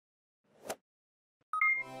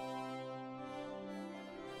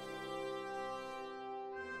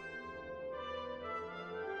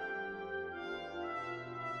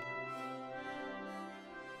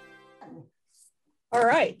All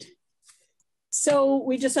right. So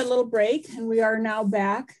we just had a little break and we are now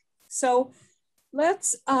back. So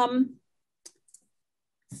let's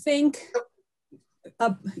think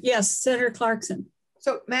of, yes, Senator Clarkson.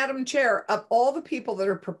 So, Madam Chair, of all the people that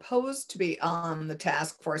are proposed to be on the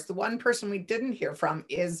task force, the one person we didn't hear from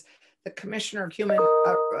is the Commissioner of Human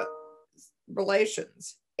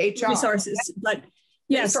Relations, HR. Resources, but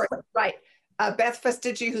yes. Resources, right. Beth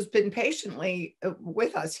Fastici, who's been patiently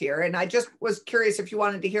with us here. And I just was curious if you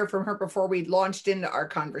wanted to hear from her before we launched into our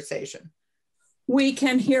conversation. We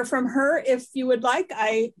can hear from her if you would like.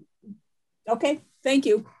 Okay, thank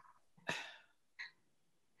you.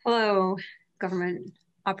 Hello, Government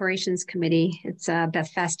Operations Committee. It's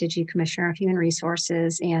Beth Fastici, Commissioner of Human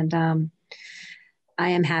Resources, and I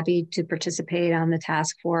am happy to participate on the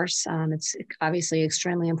task force. It's obviously an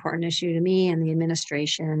extremely important issue to me and the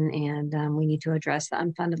administration, and we need to address the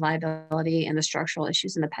unfunded liability and the structural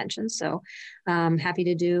issues in the pension. So happy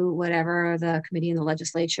to do whatever the committee and the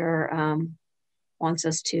legislature wants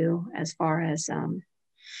us to as far as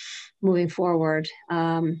moving forward.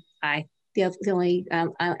 I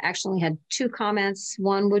actually had two comments.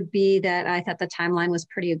 One would be that I thought the timeline was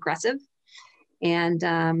pretty aggressive,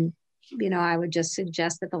 and you know, I would just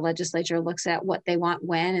suggest that the legislature looks at what they want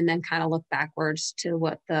when, and then kind of look backwards to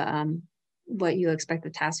what you expect the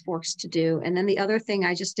task force to do. And then the other thing,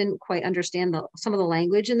 I just didn't quite understand some of the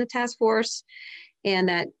language in the task force, and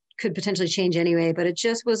that could potentially change anyway, but it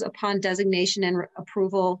just was upon designation and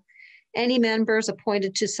approval, any members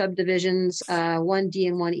appointed to subdivisions 1D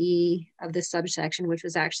and 1E of this subsection, which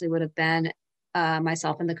would have been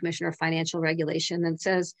myself and the Commissioner of Financial Regulation, that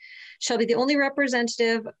says, shall be the only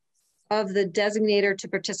representative of the designator to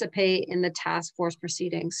participate in the task force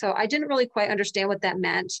proceedings. So I didn't really quite understand what that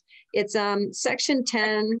meant. It's section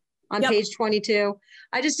 10 on page 22.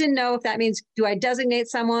 I just didn't know if that means, do I designate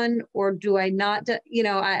someone or do I not? You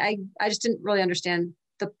know, I just didn't really understand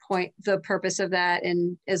the purpose of that.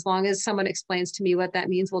 And as long as someone explains to me what that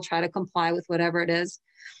means, we'll try to comply with whatever it is.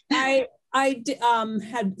 I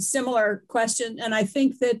had similar question, and I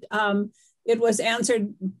think that it was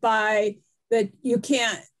answered by that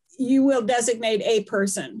you will designate a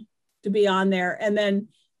person to be on there, and then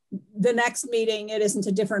the next meeting it isn't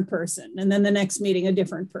a different person, and then the next meeting a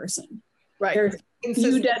different person. Right.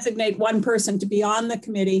 You designate one person to be on the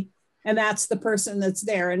committee, and that's the person that's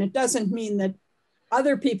there. And it doesn't mean that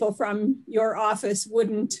other people from your office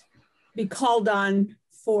wouldn't be called on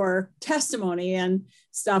for testimony and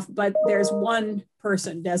stuff, but there's one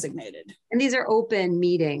person designated. And these are open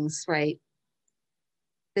meetings, right?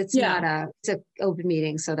 It's it's an open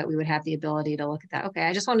meeting so that we would have the ability to look at that. Okay,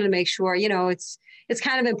 I just wanted to make sure, you know, it's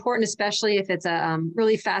kind of important, especially if it's a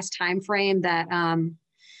really fast time frame that,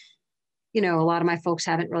 you know, a lot of my folks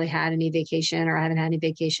haven't really had any vacation or haven't had any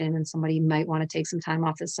vacation, and somebody might want to take some time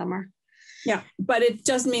off this summer. Yeah, but it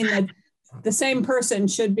does mean that the same person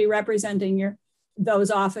should be representing those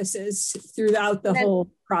offices throughout the whole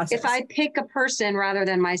process. If I pick a person rather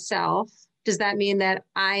than myself, does that mean that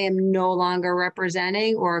I am no longer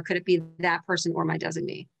representing, or could it be that person or my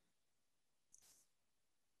designee?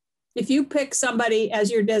 If you pick somebody as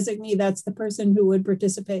your designee, that's the person who would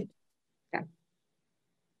participate. Okay.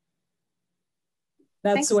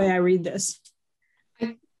 That's the way I read this.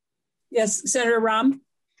 Yes, Senator Rahm?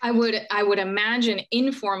 I would imagine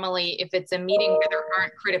informally, if it's a meeting where there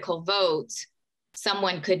aren't critical votes,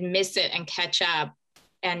 someone could miss it and catch up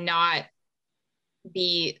and not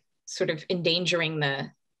be sort of endangering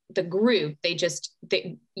the group.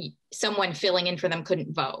 Someone filling in for them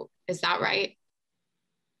couldn't vote. Is that right?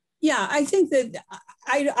 Yeah, I think that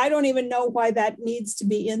I don't even know why that needs to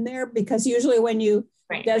be in there, because usually when you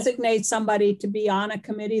designate somebody to be on a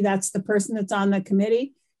committee, that's the person that's on the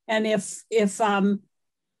committee. And if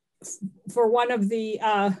for one of the,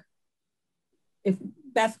 if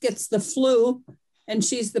Beth gets the flu and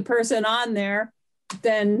she's the person on there,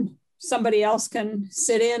 then somebody else can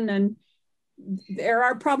sit in, and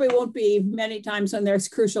there probably won't be many times when there's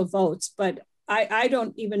crucial votes, but I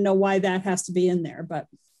don't even know why that has to be in there. But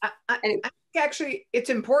I think actually it's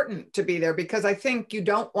important to be there, because I think you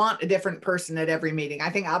don't want a different person at every meeting. I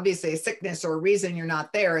think obviously a sickness or a reason you're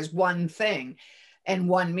not there is one thing and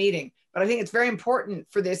one meeting. But I think it's very important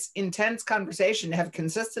for this intense conversation to have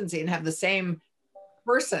consistency and have the same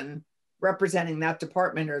person representing that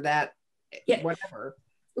department or that whatever.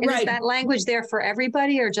 And is that language there for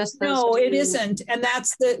everybody, or just those No, it isn't. And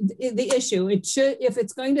that's the issue. It should, if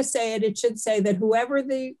it's going to say it, it should say that whoever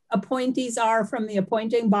the appointees are from the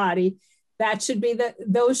appointing body, that should be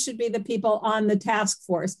those should be the people on the task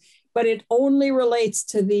force. But it only relates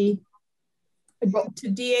to the to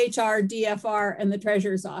DHR, DFR, and the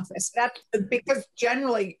treasurer's office. That's because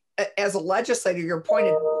generally, as a legislator, you're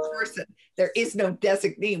appointed person. There is no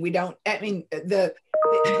designee. We don't, I mean,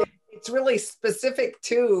 it's really specific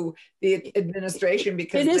to the administration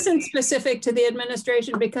because it isn't specific to the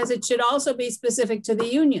administration because it should also be specific to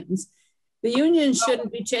the unions. The unions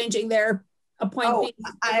shouldn't be changing their appointees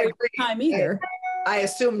every time either. I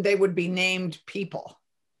assume they would be named people.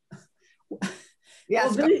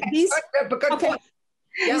 Yes, well, these, but good okay. point.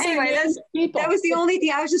 Yes. Anyway, that was the only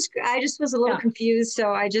thing. I just was a little confused.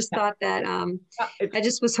 So I just thought that I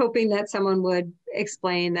just was hoping that someone would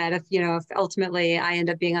explain that if ultimately I end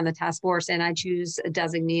up being on the task force and I choose a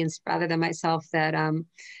designee rather than myself, that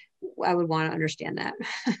I would want to understand that.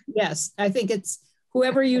 Yes, I think it's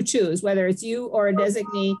whoever you choose, whether it's you or a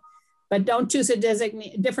designee, but don't choose a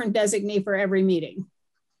different designee for every meeting.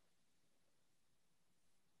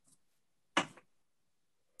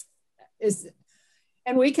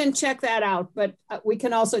 And we can check that out, but we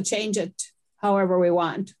can also change it however we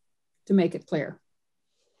want to make it clear.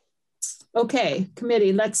 Okay,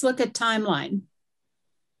 committee, let's look at timeline.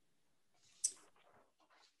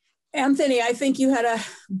 Anthony, I think you had a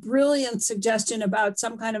brilliant suggestion about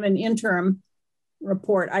some kind of an interim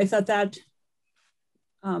report. I thought that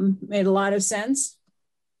made a lot of sense.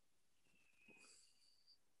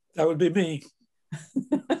 That would be me.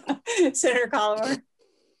 Senator Collmore.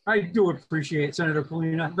 I do appreciate Senator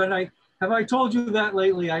Polina, but have I told you that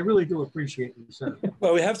lately? I really do appreciate you, Senator.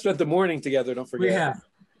 Well, we have spent the morning together, don't forget. We have.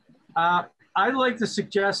 I'd like to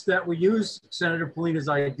suggest that we use Senator Polina's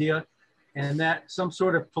idea and that some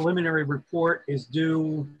sort of preliminary report is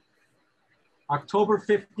due October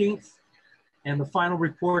 15th and the final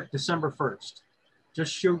report December 1st.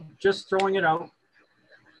 Just throwing it out.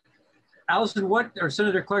 Allison, or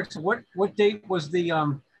Senator Clarkson, what date was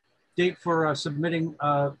the date for submitting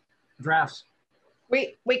drafts?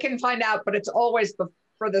 We can find out, but it's always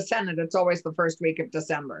for the Senate, it's always the first week of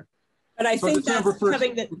December. But I think that's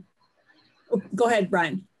having the, go ahead,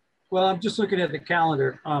 Brian. Well, I'm just looking at the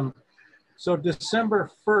calendar. So December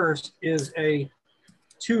 1st is a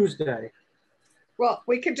Tuesday. Well,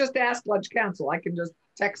 we could just ask Ledge Council. I can just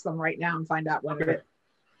text them right now and find out when it is.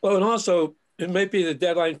 Well, and also it might be the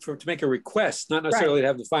deadline to make a request, not necessarily to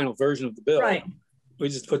have the final version of the bill. Right. We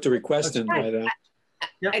just put the request in by then.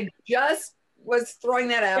 I just was throwing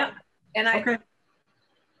that out, and okay.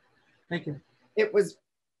 Thank you. It was.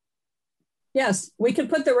 Yes, we could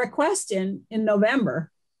put the request in November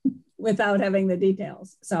without having the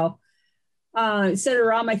details. So, Senator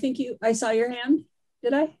Rahm, I think I saw your hand.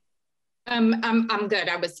 Did I? I'm good.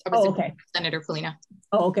 I was okay. Senator Polina.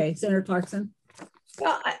 Oh, okay. Senator Clarkson.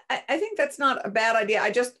 Well, I think that's not a bad idea. I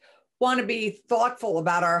just want to be thoughtful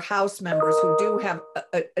about our House members who do have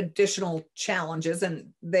additional challenges,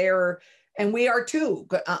 and we are too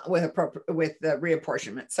with the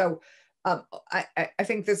reapportionment. So I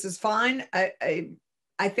think this is fine. I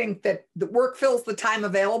think that the work fills the time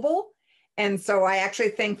available, and so I actually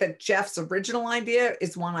think that Jeff's original idea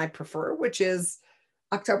is one I prefer, which is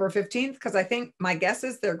October 15th, because I think my guess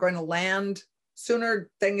is they're going to land sooner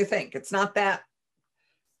than you think. It's not that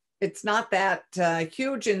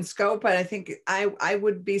huge in scope, but I think I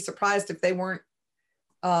would be surprised if they weren't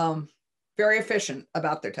very efficient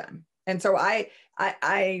about their time. And so I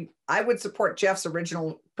would support Jeff's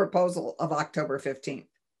original proposal of October 15th.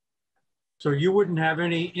 So you wouldn't have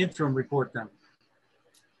any interim report then?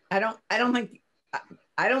 I don't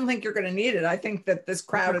think you're going to need it. I think that this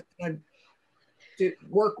crowd is going to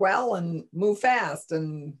work well and move fast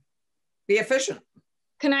and be efficient.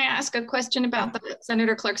 Can I ask a question about that,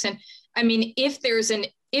 Senator Clarkson? I mean, if there's an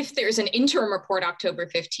interim report October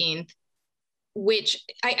 15th, which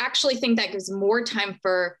I actually think that gives more time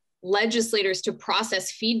for legislators to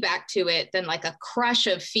process feedback to it than like a crush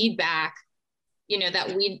of feedback,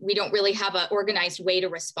 that we don't really have an organized way to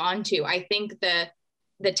respond to. I think the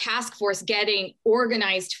task force getting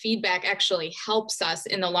organized feedback actually helps us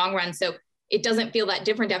in the long run. So it doesn't feel that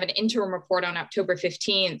different to have an interim report on October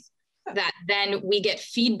 15th, that then we get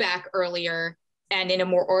feedback earlier and in a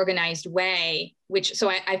more organized way, so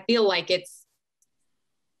I feel like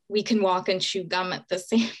we can walk and chew gum at the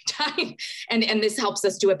same time. And this helps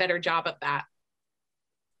us do a better job of that.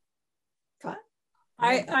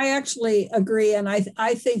 I actually agree. And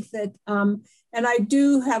I think that, and I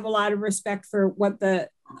do have a lot of respect for what the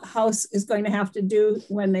House is going to have to do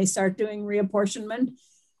when they start doing reapportionment.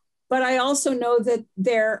 But I also know that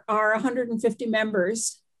there are 150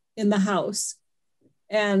 members in the House,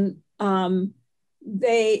 and there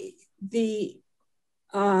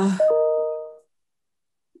are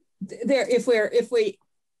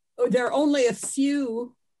only a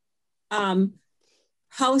few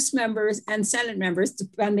House members and Senate members,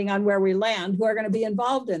 depending on where we land, who are going to be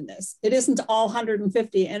involved in this. It isn't all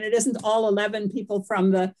 150, and it isn't all 11 people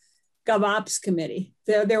from the GovOps committee.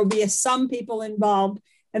 There will be some people involved,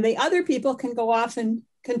 and the other people can go off and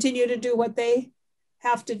continue to do what they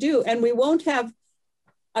have to do. And we won't have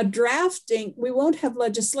we won't have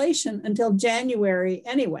legislation until January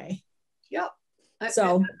anyway. Yeah.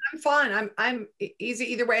 So I'm fine. I'm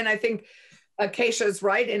easy either way. And I think Keisha's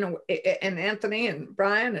right, and Anthony and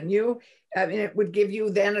Brian and you. I mean, it would give you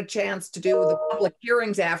then a chance to do the public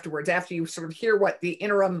hearings afterwards, after you sort of hear what the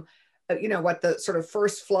interim, what the sort of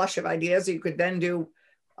first flush of ideas. You could then do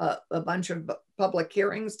a bunch of public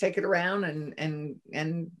hearings, take it around, and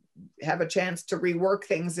have a chance to rework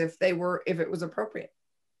things if it was appropriate.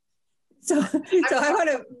 So I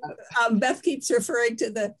want to. Beth keeps referring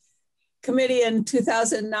to the committee in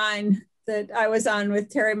 2009 that I was on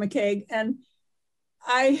with Terry McCaig, and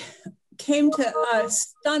I came to a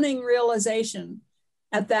stunning realization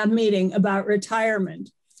at that meeting about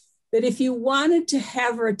retirement, that if you wanted to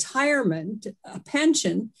have retirement, a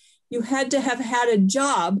pension, you had to have had a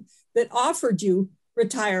job that offered you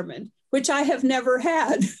retirement, which I have never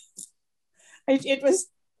had. It was,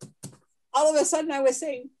 all of a sudden I was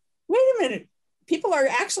saying, wait a minute, people are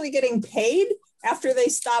actually getting paid after they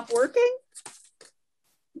stop working?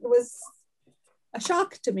 It was a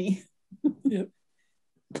shock to me. Yep.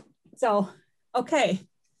 So, okay.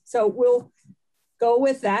 So we'll go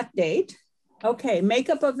with that date. Okay,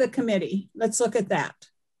 makeup of the committee. Let's look at that.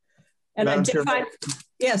 And Madam Chair,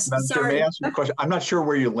 yes, Madam Chair, may I ask you a question? I'm not sure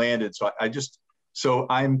where you landed, so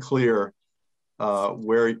I'm clear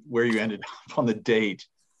where you ended up on the date.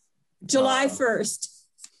 July 1st.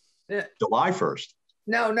 July 1st.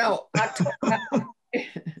 No.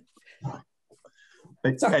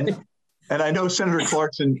 And I know Senator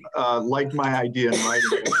Clarkson liked my idea in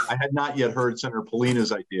writing. I had not yet heard Senator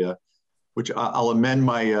Polina's idea, which I'll amend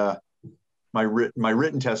my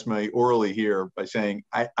written testimony orally here by saying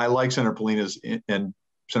I like Senator Polina's and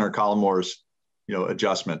Senator Collimore's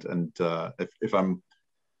adjustment, and if I'm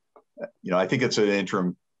I think it's an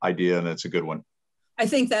interim idea and it's a good one. I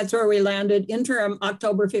think that's where we landed. Interim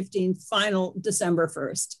October 15th, final December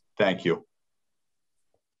 1st. Thank you.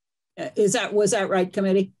 Was that right,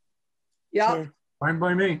 committee? Yeah. Sure. Fine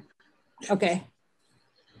by me. Okay.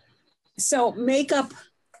 So makeup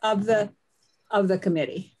of the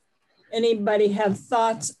committee. Anybody have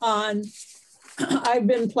thoughts on? I've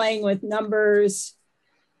been playing with numbers.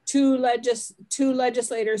 Two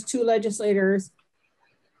legislators.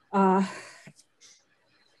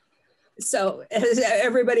 So has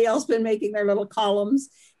everybody else been making their little columns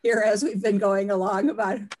here as we've been going along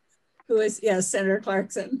about who is, yes, Senator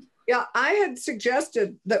Clarkson. Yeah, I had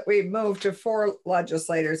suggested that we move to 4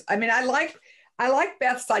 legislators. I mean, I like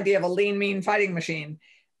Beth's idea of a lean, mean fighting machine.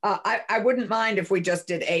 I wouldn't mind if we just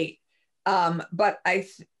did 8. But I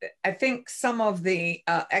think some of the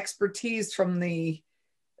expertise from the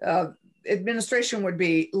administration would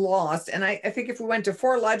be lost. And I think if we went to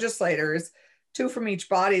 4 legislators, 2 from each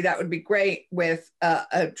body, that would be great, with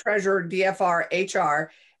a treasurer, DFR,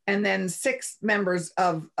 HR, and then 6 members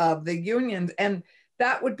of the unions. And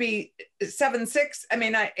that would be 7-6. I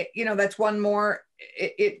mean, that's one more.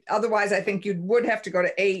 Otherwise, I think you would have to go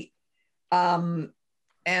to 8. And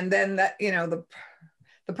then that,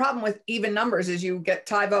 the problem with even numbers is you get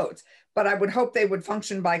tie votes. But I would hope they would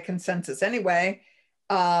function by consensus anyway.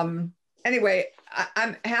 Anyway,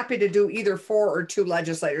 I'm happy to do either 4 or 2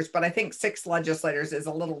 legislators, but I think 6 legislators is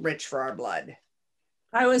a little rich for our blood.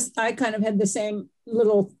 I kind of had the same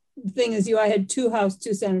little thing as you. I had 2 House,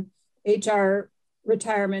 2 Senate, HR,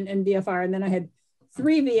 retirement, and DFR, and then I had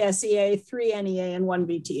 3 VSEA, 3 NEA, and 1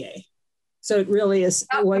 VTA. So it really is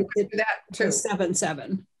that too.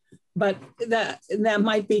 7-7, but that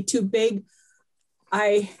might be too big.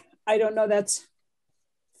 I don't know. That's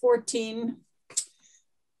 14.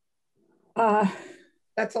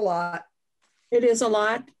 That's a lot. It is a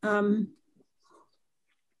lot.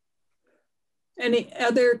 Any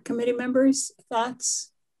other committee members'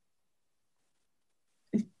 thoughts?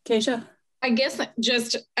 Keisha? I guess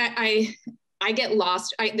just I get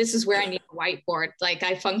lost. This is where I need a whiteboard. Like,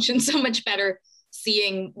 I function so much better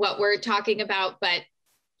seeing what we're talking about. But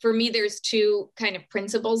for me, there's 2 kind of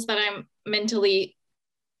principles that I'm mentally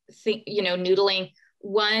noodling.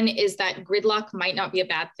 One is that gridlock might not be a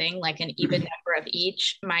bad thing. Like, an even number of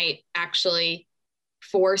each might actually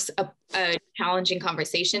force a challenging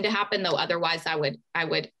conversation to happen, though otherwise I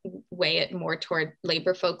would weigh it more toward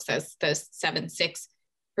labor folks as the 7-6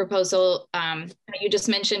 proposal that you just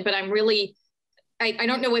mentioned. But I'm really, I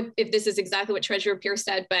don't know if this is exactly what Treasurer Pierce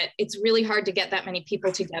said, but it's really hard to get that many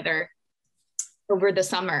people together over the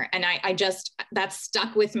summer. And I just, that's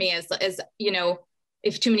stuck with me as, you know,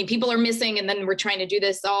 if too many people are missing and then we're trying to do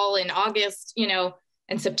this all in August, you know,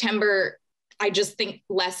 and September, I just think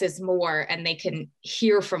less is more and they can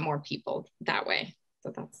hear from more people that way.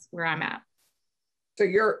 So that's where I'm at. So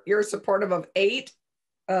you're supportive of 8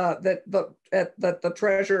 that the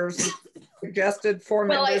treasurers suggested 4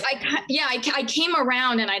 members? I came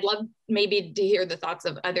around, and I'd love maybe to hear the thoughts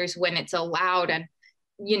of others when it's allowed, and,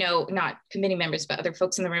 you know, not committee members, but other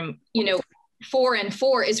folks in the room. You know, 4 and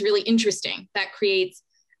 4 is really interesting. That creates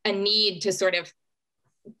a need to sort of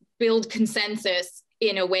build consensus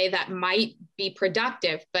in a way that might be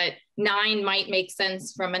productive, but 9 might make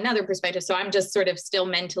sense from another perspective. So I'm just sort of still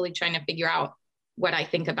mentally trying to figure out what I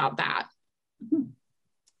think about that.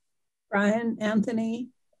 Brian, Anthony,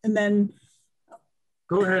 and then.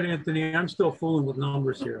 Go ahead, Anthony. I'm still fooling with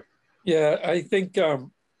numbers here. Yeah, I think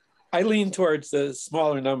I lean towards the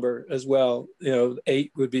smaller number as well. You know,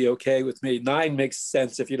 8 would be okay with me. 9 makes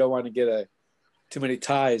sense if you don't want to get too many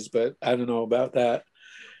ties, but I don't know about that.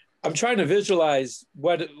 I'm trying to visualize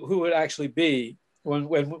who would actually be when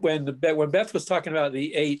Beth was talking about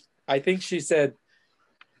the 8. I think she said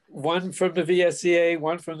 1 from the VSEA,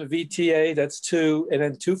 1 from the VTA, that's 2, and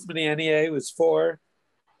then 2 from the NEA was 4.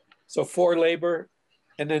 So 4 labor,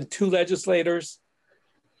 and then 2 legislators.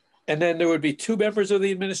 And then there would be 2 members of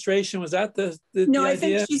the administration. Was that the No, I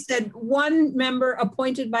idea? think she said 1 member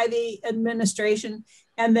appointed by the administration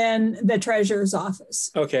and then the treasurer's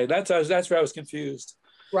office. Okay, that's where I was confused.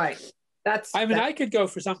 Right. I could go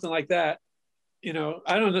for something like that. You know,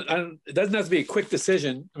 I don't. It doesn't have to be a quick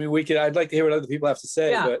decision. I mean, I'd like to hear what other people have to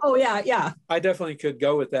say. Yeah. But yeah. I definitely could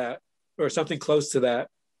go with that or something close to that.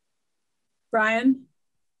 Brian?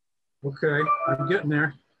 Okay, I'm getting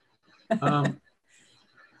there.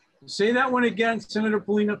 Say that one again, Senator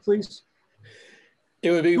Polina, please. It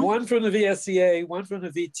would be 1 from the VSEA, 1 from the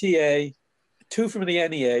VTA, 2 from the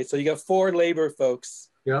NEA. So you got 4 labor folks.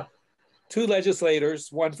 Yeah. 2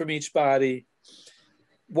 legislators, 1 from each body.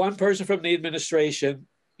 1 person from the administration,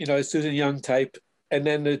 you know, a Susan Young type, and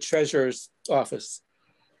then the treasurer's office.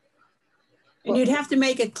 And you'd have to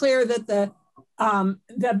make it clear that the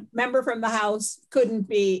member from the House couldn't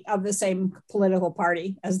be of the same political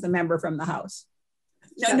party as the member from the House.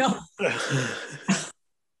 No.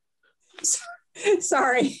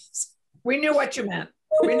 Sorry. We knew what you meant.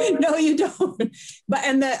 No, you don't. But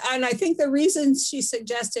and I think the reasons she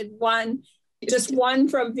suggested 1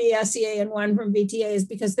 from VSEA and 1 from VTA is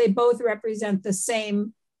because they both represent the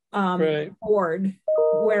same board,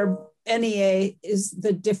 where NEA is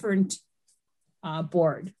the different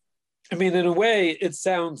board. I mean, in a way, it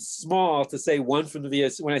sounds small to say 1 from the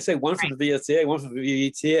VSEA. When I say 1 from the VSEA, 1 from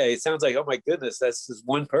the VTA, it sounds like, oh my goodness, that's just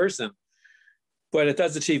 1 person. But it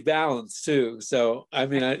does achieve balance too. So, I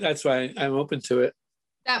mean, that's why I'm open to it.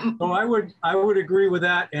 So I would agree with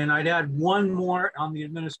that, and I'd add 1 more on the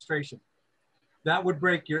administration. That would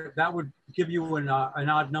give you an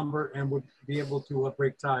odd number and would be able to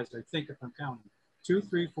break ties. I think, if I'm counting, 2,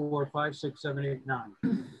 3, 4, 5, 6, 7, 8,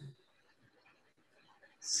 9.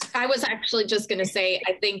 I was actually just going to say,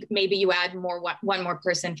 I think maybe you add 1 more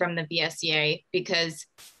person from the VSEA, because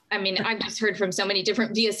I mean, I've just heard from so many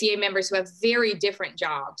different VSEA members who have very different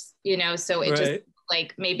jobs, you know, so it just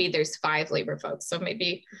like maybe there's 5 labor folks. So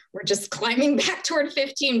maybe we're just climbing back toward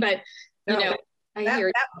 15, but you know,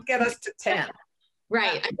 that would get us to 10.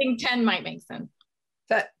 Right. I think 10 might make sense.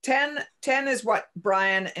 That 10 is what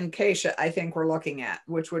Brian and Keisha, I think, we're looking at,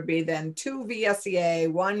 which would be then 2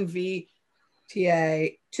 VSEA, 1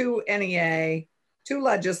 VTA, 2 NEA, 2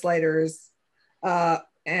 legislators,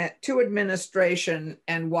 2 administration,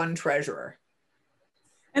 and 1 treasurer.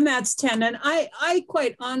 And that's 10. And I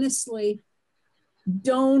quite honestly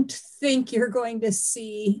don't think you're going to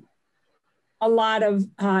see a lot of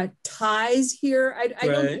ties here. I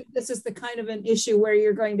don't think this is the kind of an issue where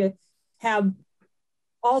you're going to have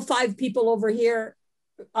all 5 people over here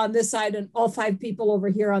on this side and all 5 people over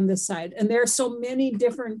here on this side. And there are so many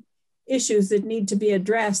different issues that need to be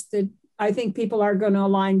addressed that I think people are going to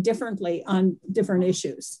align differently on different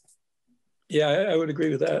issues. Yeah, I would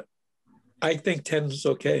agree with that. I think 10 is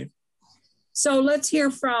okay. So let's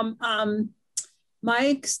hear from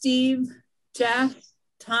Mike, Steve, Jeff,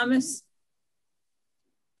 Thomas.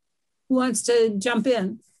 Who wants to jump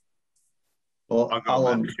in? Well,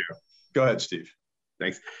 I'll go ahead, Steve.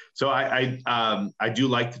 Thanks. So I do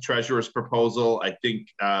like the treasurer's proposal. I think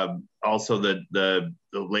also the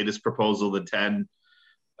latest proposal, the 10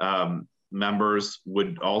 members,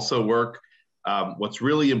 would also work. What's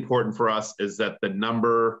really important for us is that the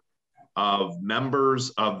number of members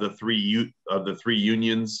of the three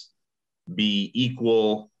unions be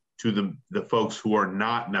equal to the folks who are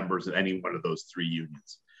not members of any one of those three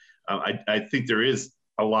unions. I think there is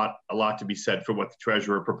a lot to be said for what the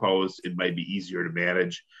treasurer proposed. It might be easier to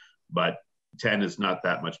manage, but 10 is not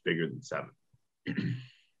that much bigger than 7.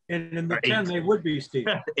 And in the 10, they would be, Steve.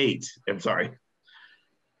 8, I'm sorry.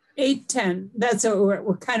 8, 10. That's what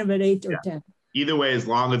we're kind of at 8 or 10. Either way, as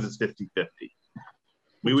long as it's 50-50.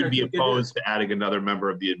 We would be opposed to adding another member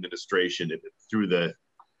of the administration if it threw the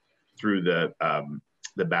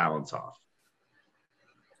balance off.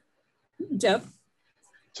 Jeff?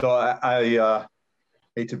 So I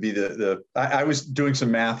hate to be I was doing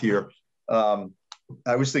some math here.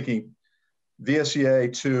 I was thinking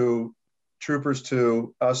VSEA 2, troopers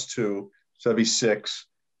 2, us 2, so that'd be 6.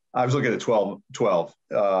 I was looking at 12.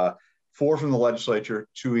 4 from the legislature,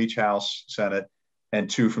 2 each House, Senate, and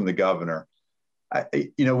 2 from the governor.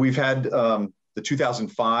 We've had the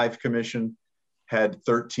 2005 commission had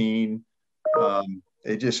 13.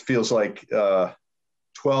 It just feels like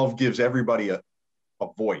 12 gives everybody a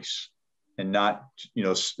voice and not,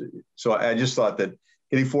 so I just thought that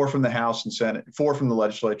getting 4 from the House and Senate, 4 from the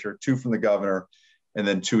legislature, 2 from the governor, and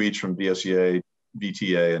then 2 each from VSEA,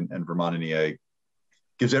 VTA, and Vermont NEA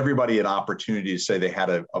gives everybody an opportunity to say they had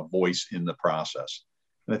a voice in the process.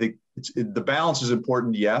 And I think the balance is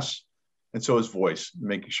important, yes, and so is voice,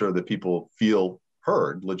 making sure that people feel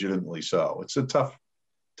heard, legitimately so. It's a tough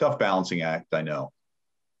balancing act, I know.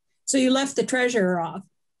 So you left the treasurer off.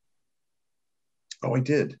 Oh, I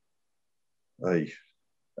did.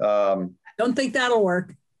 Don't think that'll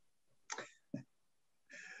work.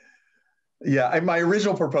 Yeah, my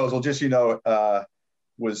original proposal, just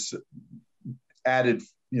was added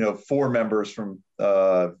 4 members from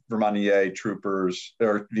Vermont EA troopers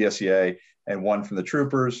or VSEA and 1 from the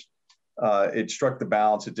troopers. It struck the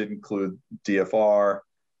balance. It did include DFR.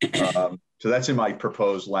 So that's in my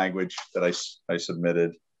proposed language that I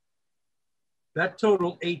submitted. That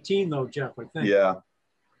totaled 18 though, Jeff, I think. Yeah.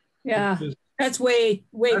 Yeah, that's way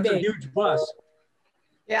that's big. A huge bus.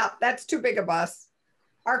 Yeah, that's too big a bus.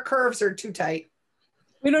 Our curves are too tight.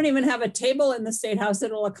 We don't even have a table in the State House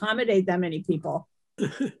that will accommodate that many people.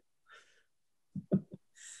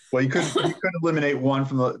 Well, you could eliminate 1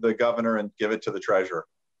 from the governor and give it to the treasurer.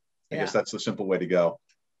 I guess that's the simple way to go.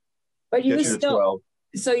 But you still,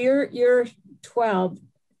 so you're 12.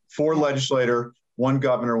 4 legislator, 1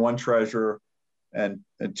 governor, 1 treasurer, and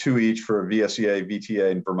 2 each for VSEA,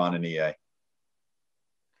 VTA, and Vermont NEA.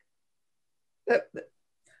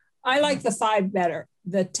 I like the 5 better,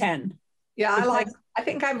 the 10. Yeah, I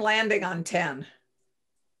think I'm landing on 10.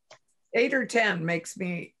 8 or 10 makes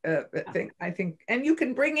me I think, and you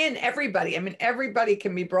can bring in everybody. I mean, everybody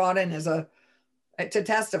can be brought in to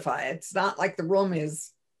testify. It's not like the room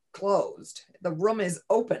is closed. The room is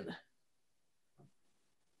open.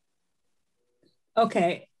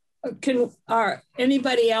 Okay.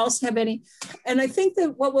 Anybody else have any? And I think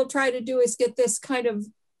that what we'll try to do is get this kind of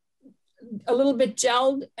a little bit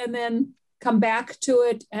gelled and then come back to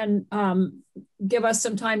it and give us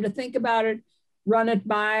some time to think about it, run it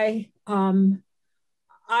by.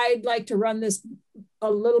 I'd like to run this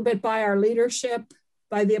a little bit by our leadership,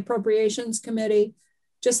 by the Appropriations Committee,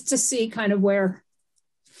 just to see kind of where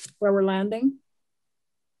we're landing.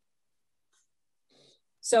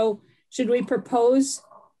 So should we propose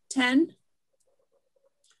 10?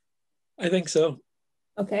 I think so.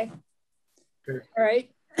 Okay. Sure. All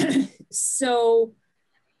right. So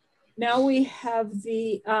now we have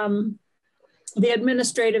the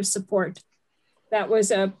administrative support. That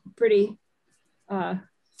was a pretty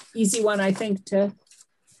easy one, I think.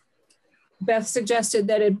 Beth suggested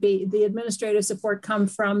that it be the administrative support come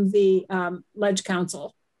from the Ledge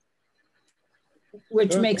Council,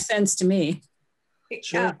 which makes sense to me.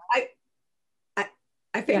 Sure.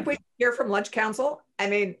 I think we hear from Ledge Council. I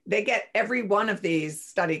mean, they get every one of these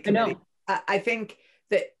study committees. I think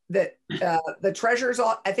that the treasurers,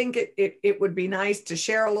 I think it would be nice to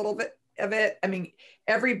share a little bit of it. I mean,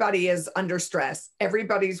 everybody is under stress.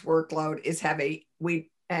 Everybody's workload is heavy.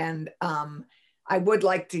 I would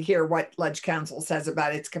like to hear what Ledge Council says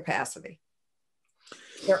about its capacity.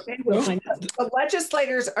 The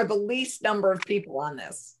legislators are the least number of people on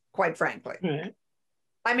this, quite frankly. Right.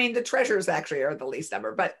 I mean, the treasurers actually are the least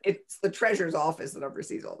number, but it's the treasurer's office that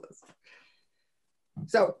oversees all this.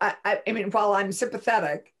 So, I mean, while I'm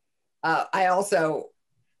sympathetic, I also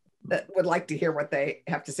would like to hear what they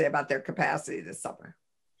have to say about their capacity this summer.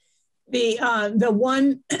 The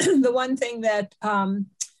one thing that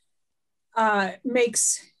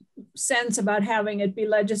makes sense about having it be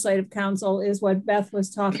legislative council is what Beth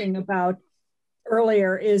was talking about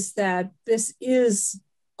earlier, is that this is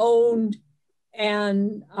owned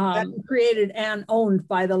and created and owned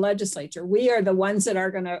by the legislature. We are the ones that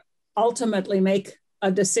are going to ultimately make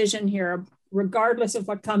a decision here, regardless of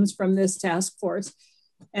what comes from this task force.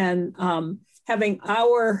 And having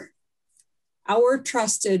our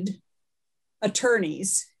trusted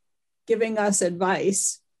attorneys giving us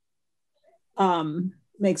advice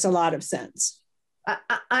makes a lot of sense.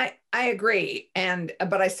 I agree,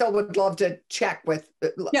 but I still would love to check with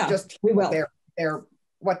just we will.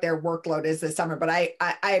 what their workload is this summer. But I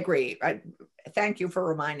agree. Thank you for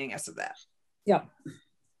reminding us of that. Yeah.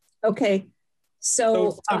 Okay.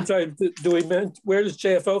 So I'm sorry. Where does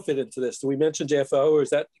JFO fit into this? Do we mention JFO, or is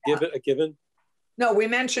that a given? No, we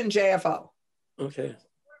mentioned JFO. Okay.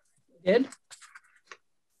 Did?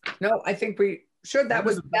 No, I think we should. That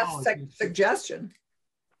was Beth's suggestion.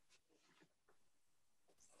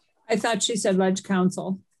 I thought she said Ledge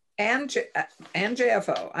Council. And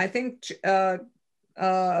JFO. I think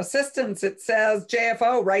assistance, it says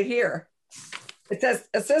JFO right here. It says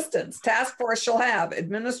assistance. Task force shall have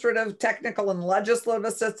administrative, technical, and legislative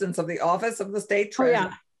assistance of the Office of the State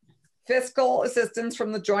Treasurer. Fiscal assistance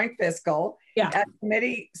from the Joint Fiscal.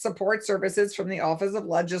 Committee support services from the Office of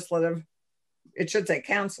Legislative. It should say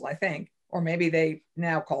Council, I think. Or maybe they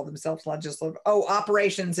now call themselves legislative. Oh,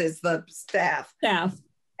 operations is the staff.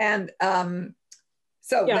 And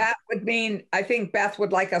that would mean, I think Beth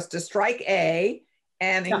would like us to strike A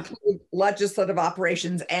and include legislative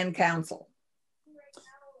operations and council.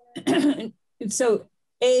 So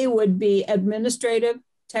A would be administrative,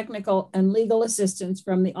 technical, and legal assistance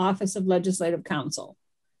from the Office of Legislative Counsel.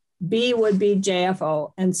 B would be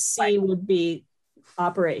JFO, and C would be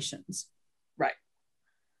operations. Right.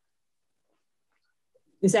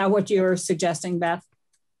 Is that what you're suggesting, Beth?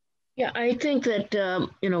 Yeah, I think that,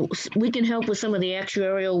 we can help with some of the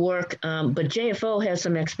actuarial work, but JFO has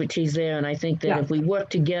some expertise there. And I think that if we work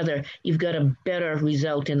together, you've got a better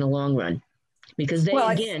result in the long run. Because they,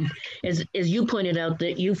 again, as you pointed out,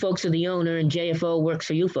 that you folks are the owner and JFO works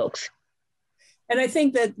for you folks. And I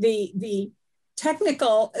think that the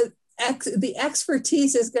technical, the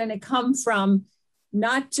expertise is going to come from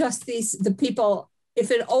not just the people. If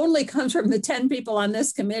it only comes from the 10 people on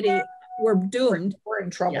this committee, we're doomed. We're in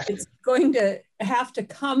trouble. It's going to have to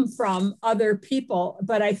come from other people.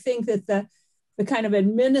 But I think that the kind of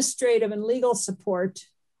administrative and legal support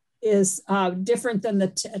is different than the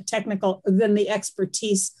technical, than the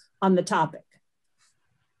expertise on the topic.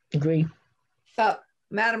 Agree.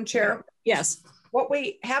 Madam Chair. Yes. What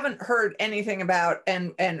we haven't heard anything about,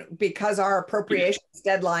 and because our appropriations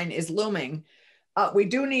deadline is looming, we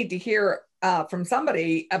do need to hear from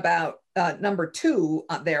somebody about number 2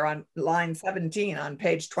 there on line 17 on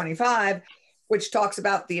page 25, which talks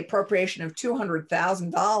about the appropriation of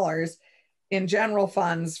 $200,000 in general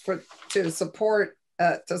funds to support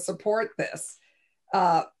this.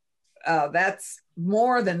 That's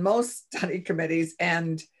more than most study committees,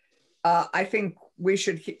 and I think we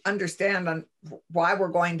should understand on why we're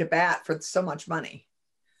going to bat for so much money.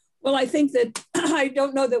 Well, I think that I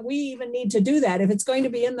don't know that we even need to do that. If it's going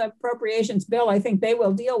to be in the appropriations bill, I think they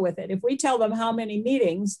will deal with it. If we tell them how many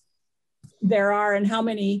meetings there are and how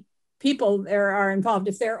many people there are involved,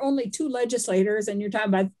 if there are only 2 legislators and you're talking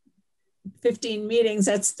about 15 meetings,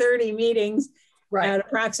 that's 30 meetings at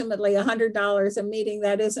approximately $100 a meeting.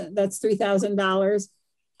 That's $3,000.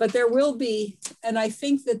 But there will be, and I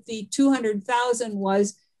think that the 200,000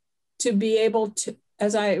 was to be able to,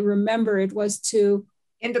 as I remember, it was to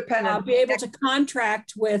be able to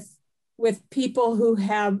contract with people who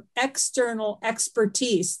have external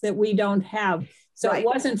expertise that we don't have. So it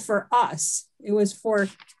wasn't for us; it was for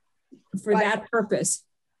that purpose.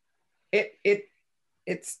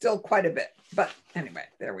 It's still quite a bit, but anyway,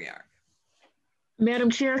 there we are.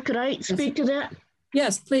 Madam Chair, could I speak to that?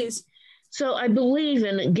 Yes, please. So I believe,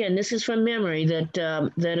 and again, this is from memory, that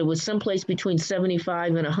it was someplace between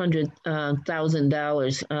 $75,000 and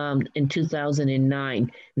 $100,000 in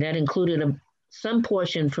 2009. That included some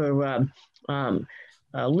portion for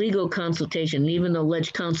legal consultation. Even though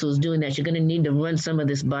Ledge Council is doing that, you're going to need to run some of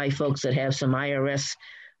this by folks that have some IRS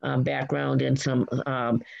background and some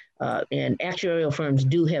and actuarial firms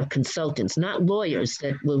do have consultants, not lawyers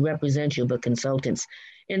that will represent you, but consultants.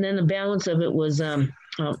 And then the balance of it was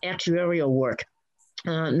actuarial work.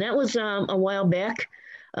 And that was a while back.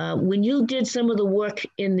 When you did some of the work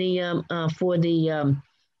in the, for the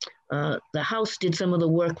House did some of the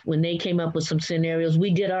work when they came up with some scenarios.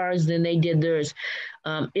 We did ours, then they did theirs.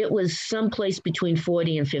 It was someplace between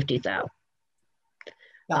 40 and 50,000.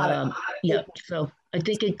 Yeah, so I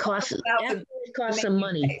think it costs some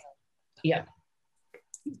money. Yeah.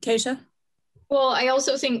 Keisha? Well, I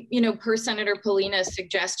also think, per Senator Polina's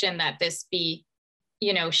suggestion that this be,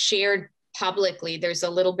 shared publicly, there's a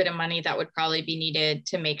little bit of money that would probably be needed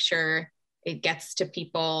to make sure it gets to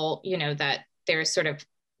people, that there's sort of,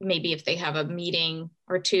 maybe if they have a meeting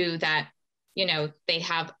or two that, they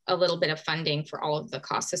have a little bit of funding for all of the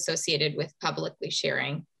costs associated with publicly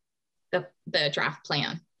sharing the draft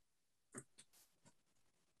plan.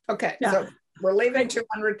 Okay, yeah. So we're leaving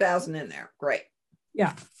 200,000 in there. Great.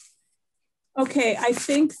 Yeah. Okay, I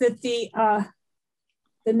think that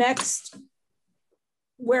the next,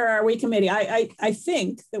 where are we committee? I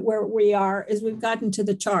think that where we are is we've gotten to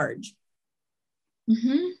the charge.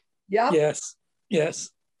 Mm-hmm. Yeah. Yes.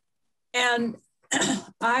 And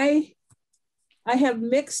I have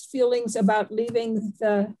mixed feelings about leaving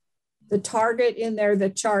the target in there, the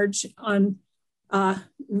charge on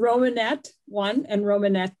Romanet 1 and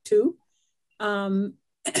Romanet 2,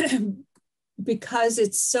 because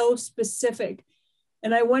it's so specific.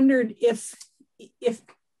 And I wondered if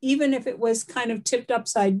even if it was kind of tipped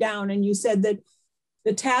upside down, and you said that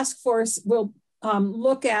the task force will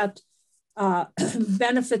look at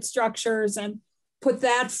benefit structures and put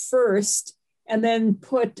that first, and then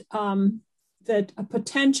put that a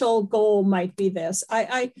potential goal might be this.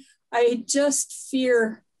 I just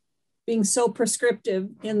fear being so prescriptive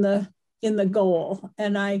in the goal,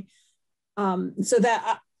 and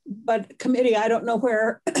but committee, I don't know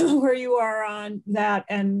where you are on that,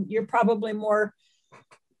 and you're probably more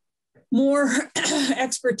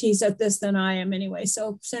expertise at this than I am anyway.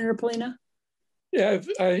 So Senator Polina? Yeah,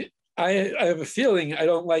 I have a feeling I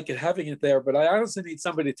don't like having it there, but I honestly need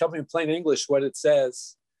somebody to tell me in plain English what it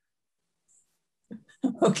says.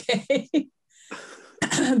 Okay.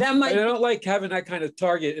 That might. I don't like having that kind of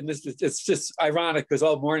target, and it's just ironic because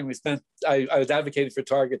all morning I was advocating for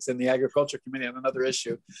targets in the Agriculture Committee on another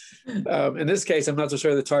issue. In this case, I'm not so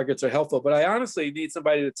sure the targets are helpful, but I honestly need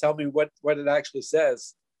somebody to tell me what it actually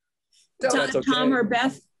says. Tom or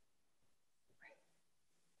Beth?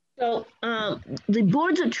 So the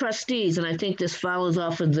boards of trustees, and I think this follows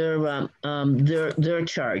off of their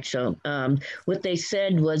charge. So what they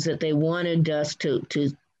said was that they wanted us to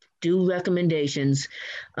do recommendations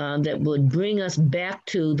that would bring us back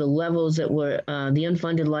to the levels that were the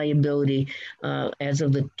unfunded liability as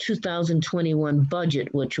of the 2021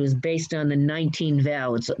 budget, which was based on the 19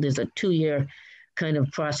 val. There's a 2-year kind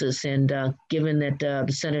of process, and given that the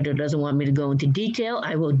senator doesn't want me to go into detail,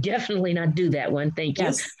 I will definitely not do that one. Thank you.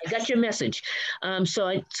 Yes. I got your message.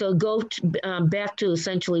 So go back to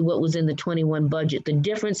essentially what was in the 21 budget. The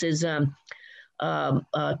difference is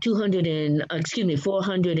 400 and,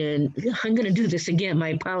 I'm going to do this again, my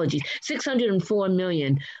apologies, 604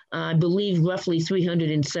 million. I believe roughly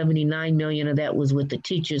 379 million of that was with the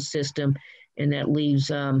teachers system, and that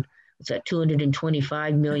leaves it's at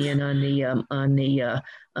 225 million on the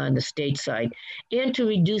state side, and to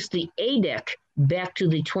reduce the ADEC back to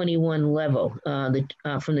the 21 level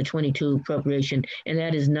from the 22 appropriation, and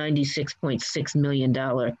that is $96.6 million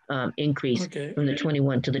increase from the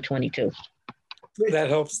 21 to the 22. That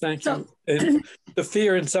helps. Thank you. And the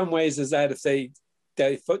fear, in some ways, is that if they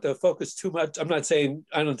focus too much, I'm not saying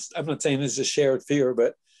this is a shared fear,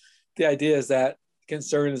 but the idea is that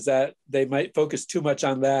concern is that they might focus too much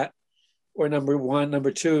on that. Or number one, number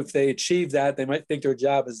two, if they achieve that, they might think their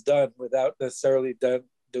job is done without necessarily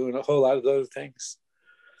doing a whole lot of other things.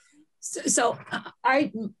 So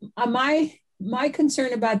my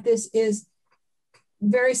concern about this is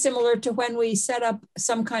very similar to when we set up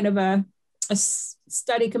some kind of a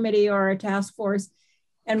study committee or a task force,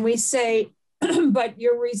 and we say, but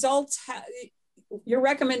your your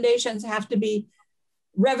recommendations have to be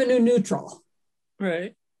revenue neutral.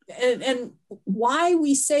 Right. And why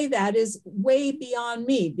we say that is way beyond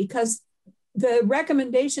me, because the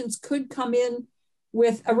recommendations could come in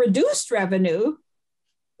with a reduced revenue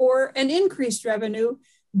or an increased revenue,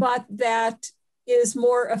 but that is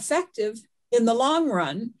more effective in the long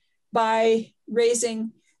run by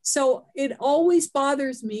raising. So it always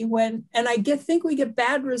bothers me when, and I think we get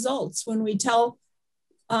bad results when we tell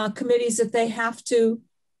committees that they have to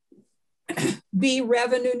be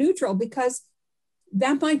revenue neutral, because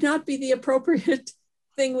that might not be the appropriate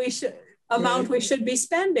thing we should be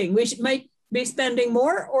spending. We might be spending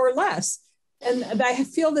more or less. And I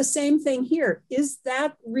feel the same thing here. Is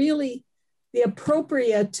that really the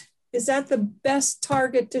appropriate, is that the best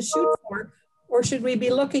target to shoot for? Or should we be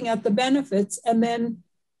looking at the benefits? And then,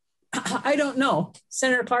 I don't know.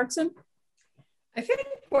 Senator Clarkson? I think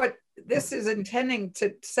what this is intending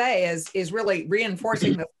to say is really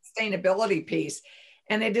reinforcing the sustainability piece.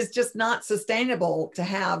 And it is just not sustainable to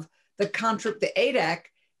have the ADEC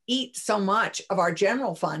eat so much of our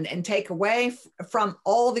general fund and take away from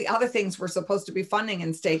all the other things we're supposed to be funding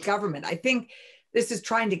in state government. I think this is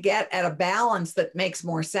trying to get at a balance that makes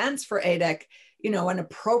more sense for ADEC, you know, an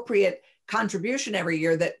appropriate contribution every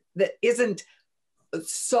year that isn't a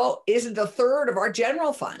third of our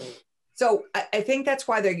general fund. So I think that's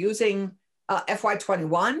why they're using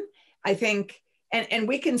FY21. I think, and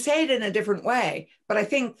we can say it in a different way, but I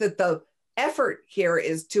think that the effort here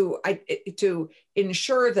is to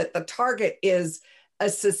ensure that the target is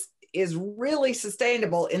really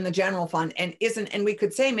sustainable in the general fund and we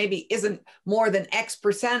could say maybe isn't more than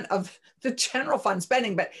X% of the general fund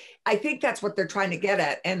spending, but I think that's what they're trying to get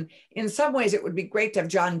at. And in some ways it would be great to have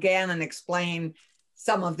John Gannon explain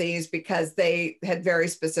some of these because they had very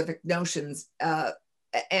specific notions.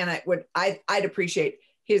 And I'd appreciate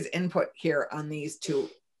his input here on these two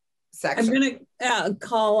sections. I'm going to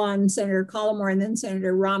call on Senator Collmore and then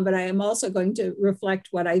Senator Rahm, but I am also going to reflect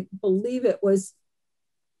what I believe it was.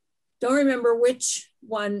 Don't remember which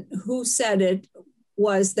one who said it,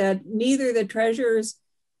 was that neither the treasurer's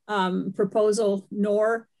proposal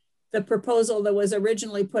nor the proposal that was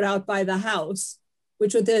originally put out by the House,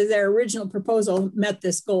 which was their original proposal, met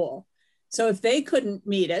this goal. So if they couldn't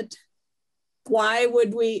meet it, why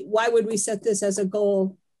would we set this as a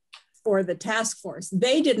goal for the task force?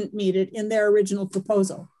 They didn't meet it in their original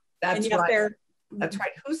proposal. That's right. That's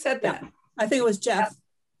right. Who said that? Yeah, I think it was Jeff.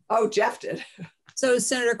 Oh, Jeff did. So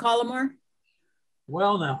Senator Collmore?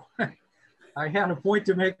 Well, now, I had a point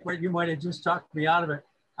to make, but you might have just talked me out of it.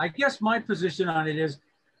 I guess my position on it is,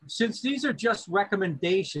 since these are just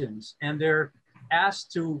recommendations and they're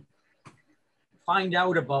asked to find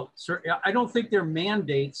out about certain, I don't think they're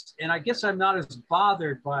mandates, and I guess I'm not as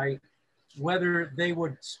bothered by whether they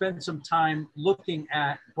would spend some time looking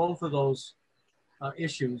at both of those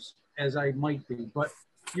issues as I might be. But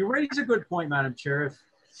you raise a good point, Madam Chair.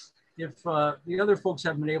 If the other folks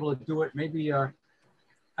haven't been able to do it, maybe I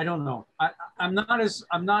don't know. I'm not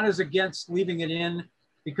as against leaving it in,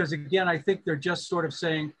 because again, I think they're just sort of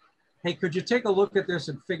saying, hey, could you take a look at this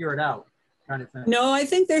and figure it out, kind of thing. No, I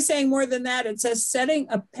think they're saying more than that. It says setting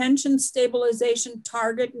a pension stabilization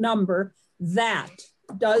target number that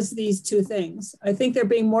does these two things. I think they're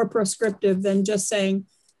being more prescriptive than just saying,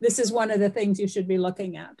 this is one of the things you should be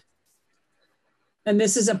looking at. And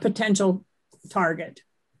this is a potential target.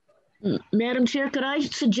 Madam Chair, could I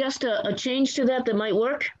suggest a change to that might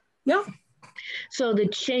work? Yeah. So the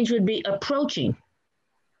change would be approaching,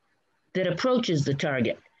 that approaches the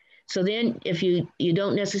target. So then if you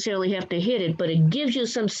don't necessarily have to hit it, but it gives you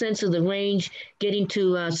some sense of the range, getting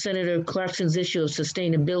to Senator Clarkson's issue of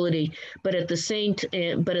sustainability, but at the same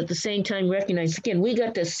time recognize, again, we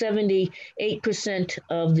got to 78%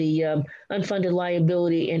 of the unfunded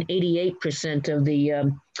liability and 88% of the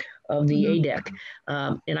ADEC.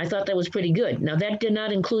 And I thought that was pretty good. Now that did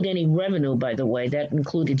not include any revenue, by the way, that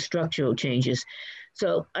included structural changes.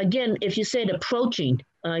 So again, if you said approaching,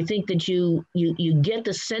 I think that you get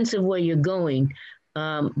the sense of where you're going,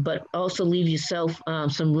 but also leave yourself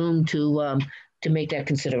some room to make that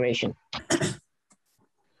consideration.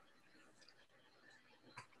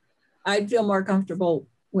 I'd feel more comfortable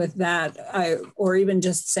with that, or even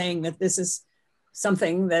just saying that this is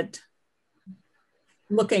something that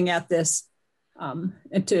looking at this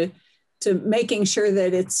and to making sure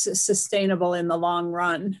that it's sustainable in the long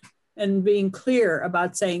run, and being clear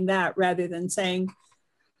about saying that rather than saying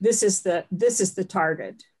this is the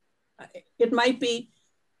target. It might be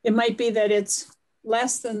that it's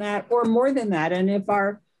less than that or more than that. And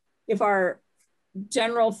if our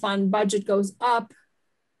general fund budget goes up,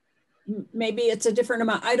 maybe it's a different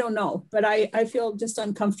amount. I don't know, but I feel just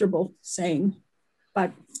uncomfortable saying.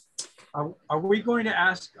 But are we going to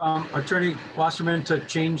ask Attorney Wasserman to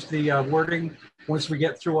change the wording once we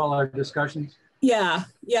get through all our discussions? Yeah.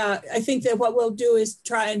 I think that what we'll do is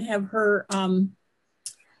try and have her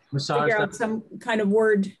figure out some kind of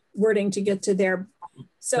wording to get to there.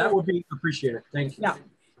 So that would be appreciated. Thank you. Yeah,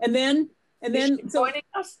 and then joining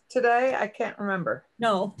us today. I can't remember.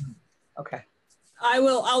 No. Okay.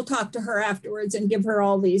 I'll talk to her afterwards and give her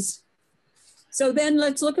all these. So then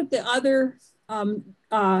let's look at the other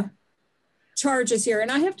charges here,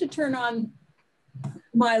 and I have to turn on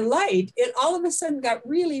my light. It all of a sudden got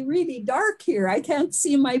really, really dark here. I can't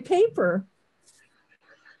see my paper.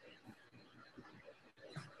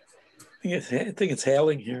 I think it's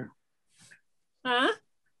hailing here. Huh?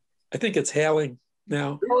 I think it's hailing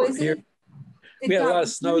now. Oh, is it? We had a lot of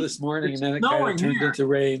snow this morning, and then it kind of turned into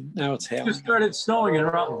rain. Now it's hailing. It just started snowing in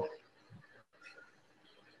Rutland.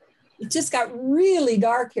 It just got really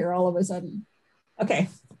dark here all of a sudden. Okay.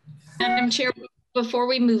 Madam Chair, before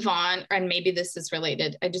we move on, and maybe this is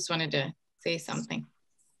related, I just wanted to say something.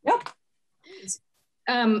 Yep.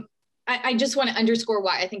 I just want to underscore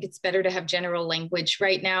why I think it's better to have general language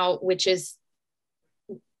right now, which is,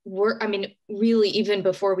 really, even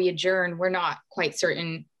before we adjourn, we're not quite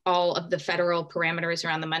certain all of the federal parameters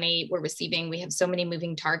around the money we're receiving. We have so many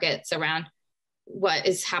moving targets around what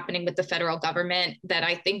is happening with the federal government that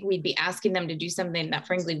I think we'd be asking them to do something that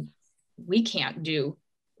frankly we can't do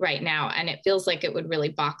right now. And it feels like it would really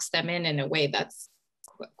box them in a way that's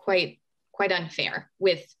quite unfair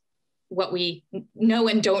with what we know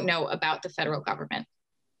and don't know about the federal government.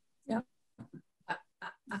 Yeah.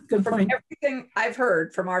 Good point. From everything I've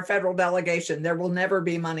heard from our federal delegation, there will never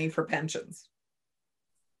be money for pensions.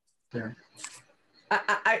 Yeah.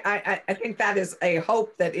 I think that is a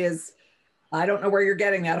hope that is, I don't know where you're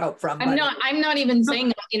getting that hope from. I'm not even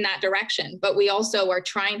saying in that direction, but we also are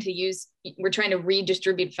trying to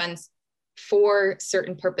redistribute funds for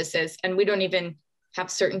certain purposes, and we don't even have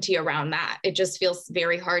certainty around that. It just feels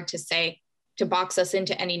very hard to box us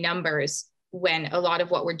into any numbers when a lot of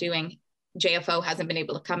what we're doing, JFO hasn't been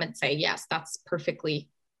able to come and say, yes, that's perfectly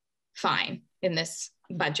fine in this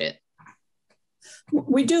budget.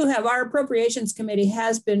 We do have, our appropriations committee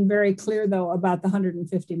has been very clear though about the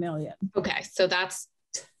 150 million. Okay, so that's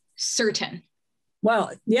certain.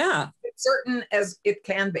 Well, yeah. It's certain as it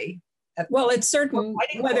can be. Well, it's certain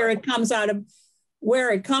whether it comes out of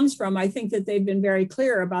where it comes from. I think that they've been very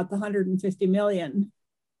clear about the 150 million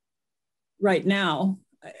right now.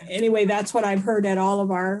 Anyway, that's what I've heard at all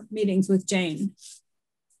of our meetings with Jane.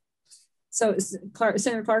 So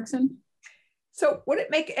Senator Clarkson? So would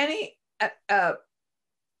it make any,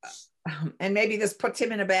 and maybe this puts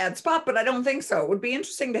him in a bad spot, but I don't think so. It would be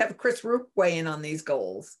interesting to have Chris Roop weigh in on these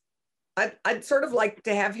goals. I'd sort of like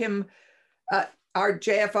to have him, our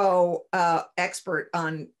JFO expert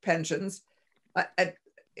on pensions.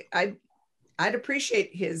 I'd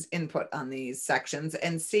appreciate his input on these sections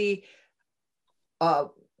and see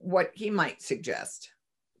what he might suggest.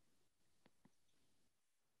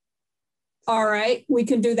 All right, we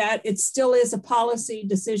can do that. It still is a policy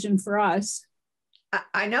decision for us.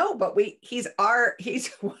 I know, but he's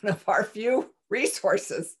one of our few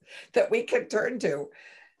resources that we can turn to.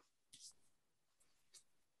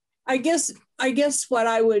 I guess what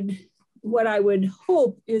I would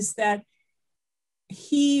hope is that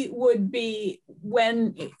he would be,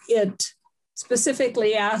 when it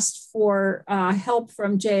specifically asked for help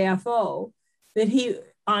from JFO, that he,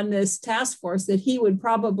 on this task force, that he would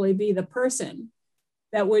probably be the person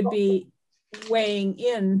that would be weighing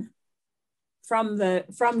in from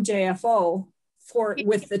JFO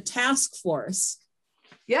with the task force.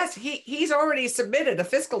 Yes, he's already submitted a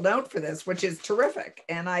fiscal note for this, which is terrific,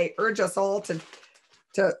 and I urge us all to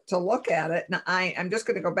look at it. And I'm just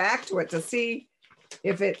going to go back to it to see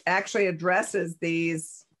if it actually addresses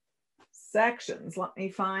these sections. Let me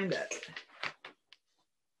find it.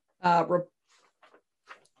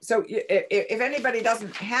 So if anybody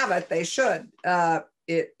doesn't have it, they should.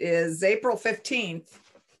 It is April 15th.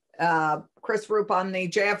 Chris Roop on the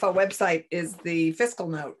JFO website is the fiscal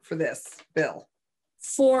note for this bill.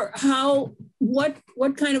 For what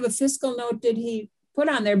kind of a fiscal note did he put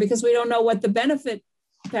on there? Because we don't know what the benefit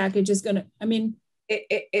package is going to, I mean.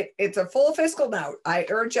 It's a full fiscal note. I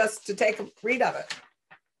urge us to take a read of it.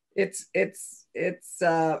 It's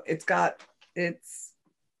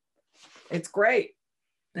great.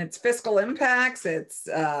 It's fiscal impacts, it's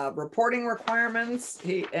reporting requirements,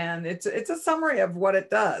 and it's a summary of what it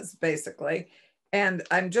does basically. And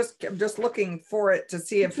I'm just looking for it to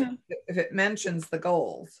see if it mentions the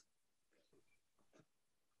goals.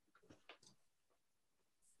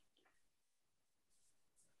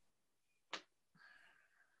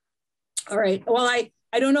 All right. Well, I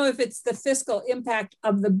don't know if it's the fiscal impact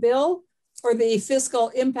of the bill or the fiscal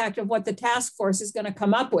impact of what the task force is going to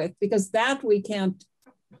come up with, because that we can't.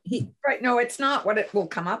 Right. No, it's not what it will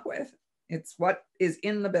come up with. It's what is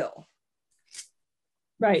in the bill.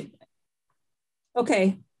 Right.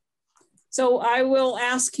 Okay. So I will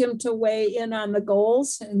ask him to weigh in on the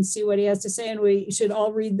goals and see what he has to say. And we should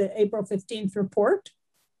all read the April 15th report.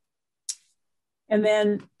 And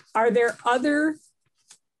then are there other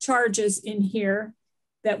charges in here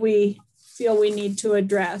that we feel we need to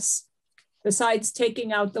address besides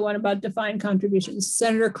taking out the one about defined contributions?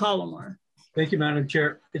 Senator Collmore. Thank you, Madam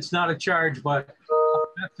Chair. It's not a charge, but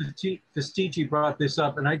Beth Festigi brought this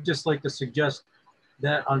up, and I'd just like to suggest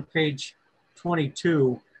that on page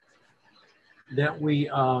 22, that we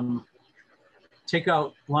take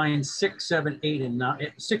out lines 6, 7, 8, and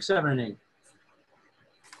 9, 6, 7, and 8.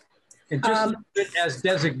 And just leave it as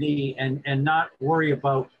designee and not worry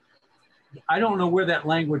about I don't know where that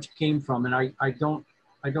language came from, and I don't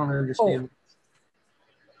understand.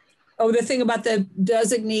 Oh, the thing about the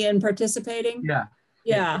designee and participating? Yeah.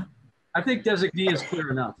 Yeah. I think designee is clear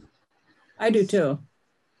enough. I do too.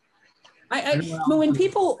 When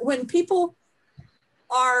people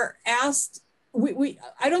are asked,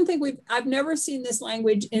 I don't think I've never seen this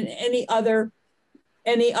language in any other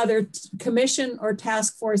commission or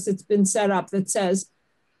task force that's been set up that says,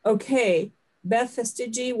 okay, Beth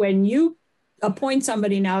Fastigi, when you appoint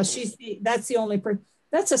somebody now, that's the only person.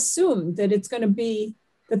 That's assumed that it's going to be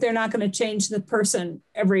that they're not going to change the person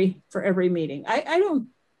for every meeting. I don't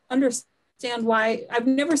understand why. I've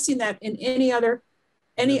never seen that in any other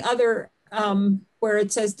where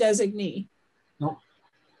it says designee. No.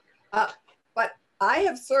 But I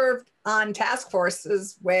have served on task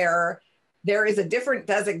forces where there is a different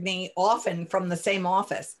designee often from the same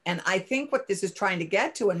office. And I think what this is trying to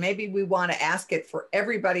get to, and maybe we want to ask it for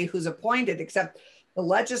everybody who's appointed, except the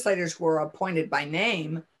legislators who are appointed by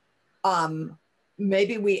name,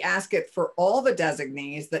 maybe we ask it for all the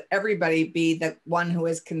designees, that everybody be the one who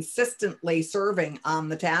is consistently serving on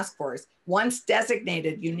the task force. Once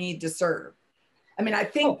designated, you need to serve. I mean, I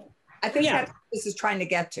think that's what this is trying to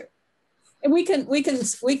get to. And we can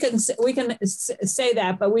say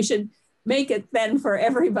that, but we should make it then for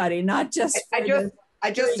everybody, not just for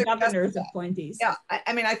the governor's appointees. Yeah,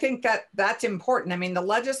 I mean, I think that's important. I mean, the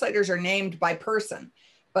legislators are named by person,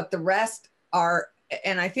 but the rest are,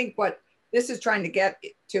 and I think what this is trying to get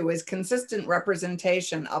to is consistent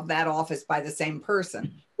representation of that office by the same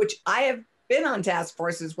person, which I have been on task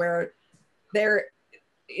forces where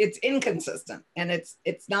it's inconsistent, and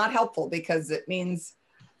it's not helpful because it means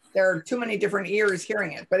there are too many different ears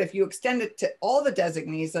hearing it. But if you extend it to all the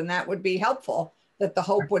designees, then that would be helpful, that the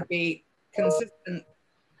hope would be consistent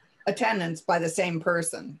attendance by the same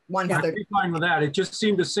person. I'd be fine with that. It just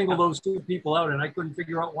seemed to single those two people out, and I couldn't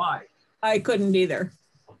figure out why. I couldn't either.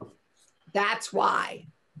 That's why,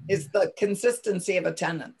 is the consistency of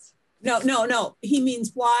attendance. No. He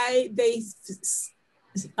means why they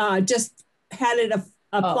just had it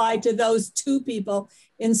applied to those two people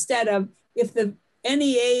instead of if the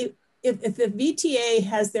NEA, if the VTA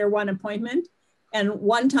has their one appointment and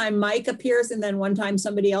one time Mike appears and then one time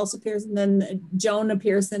somebody else appears and then Joan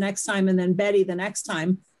appears the next time and then Betty the next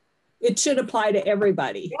time, it should apply to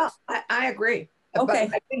everybody. Yeah, I agree. Okay.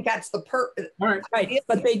 But I think that's the right.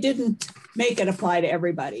 But they didn't make it apply to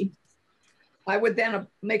everybody. I would then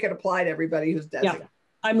make it apply to everybody who's designated.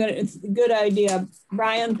 Yeah, it's a good idea.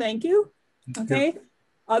 Brian, thank you. Okay. Yeah.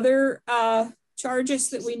 Other charges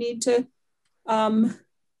that we need to, that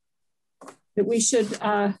we should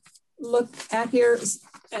look at here,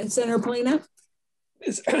 Senator Polina?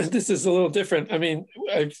 This is a little different. I mean,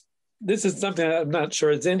 this is something I'm not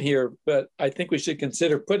sure is in here, but I think we should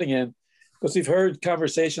consider putting in, because we've heard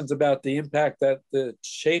conversations about the impact that the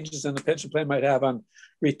changes in the pension plan might have on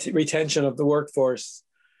retention of the workforce,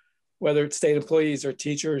 whether it's state employees or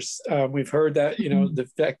teachers. We've heard that, the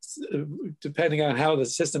effects, depending on how the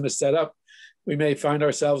system is set up, we may find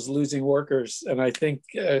ourselves losing workers. And I think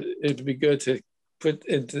it'd be good to put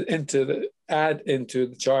add into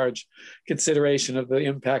the charge consideration of the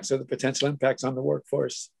impacts or the potential impacts on the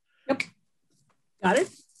workforce. Yep, got it.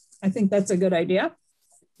 I think that's a good idea.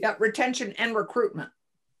 Yeah, retention and recruitment.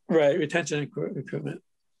 Right, retention and recruitment.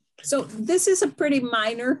 So this is a pretty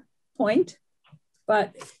minor point,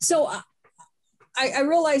 but so I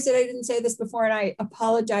realize that I didn't say this before and I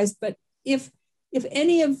apologize, but if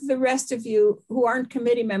any of the rest of you who aren't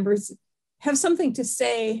committee members have something to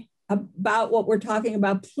say about what we're talking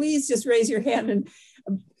about, please just raise your hand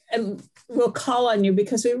and we'll call on you,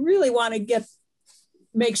 because we really want to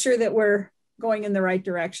make sure that we're going in the right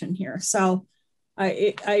direction here. So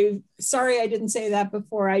I sorry I didn't say that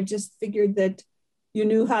before. I just figured that you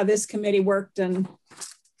knew how this committee worked and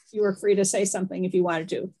you were free to say something if you wanted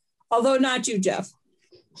to. Although not you, Jeff.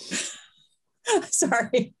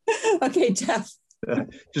 Sorry. Okay, Jeff.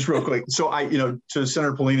 Just real quick. So to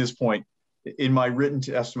Senator Polina's point, in my written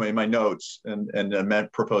estimate, in my notes and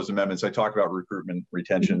proposed amendments, I talk about recruitment,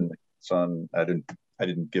 retention. It's on, I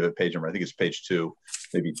didn't give it page number. I think it's page 2,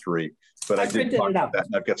 maybe 3. But I did talk about that,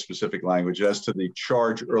 and I've got specific language. As to the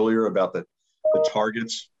charge earlier about the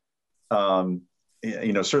targets,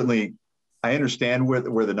 certainly I understand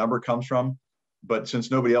where the number comes from, but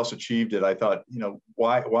since nobody else achieved it, I thought,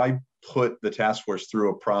 why put the task force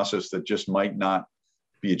through a process that just might not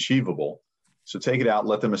be achievable? So take it out,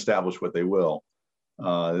 let them establish what they will.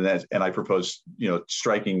 And I propose,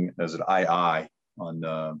 striking as an II on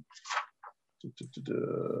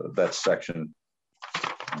that section.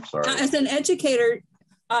 I'm sorry. As an educator,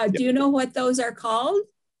 do you know what those are called?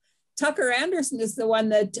 Tucker Anderson is the one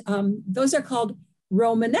that, those are called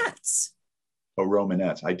Romanettes. Oh,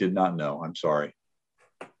 Romanettes. I did not know. I'm sorry.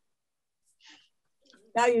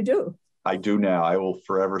 Now you do. I do now. I will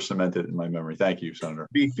forever cement it in my memory. Thank you, Senator.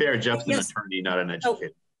 Be fair, Jeff's an attorney, not an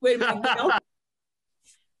educator. Wait a minute. Bill?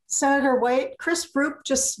 Senator White, Chris Broop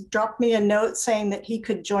just dropped me a note saying that he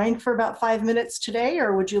could join for about 5 minutes today,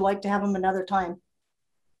 or would you like to have him another time?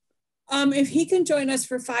 If he can join us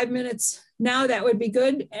for 5 minutes now, that would be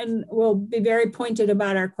good. And we'll be very pointed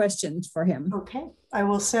about our questions for him. Okay, I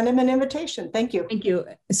will send him an invitation. Thank you. Thank you.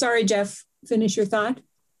 Sorry, Jeff, finish your thought.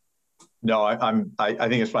 No, I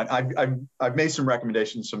think it's fine. I've made some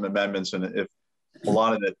recommendations, some amendments, and if a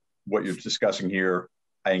lot of what you're discussing here,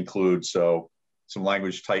 I include. So some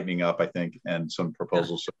language tightening up, I think, and some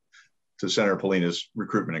proposals to Senator Polina's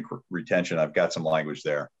recruitment and retention. I've got some language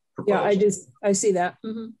there proposed. Yeah, I see that.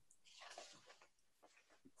 Mm-hmm.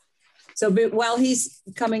 So but while he's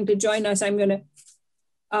coming to join us, I'm going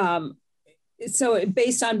to, so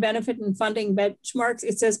based on benefit and funding benchmarks,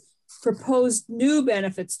 it says proposed new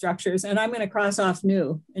benefit structures. And I'm going to cross off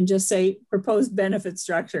new and just say proposed benefit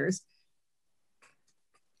structures.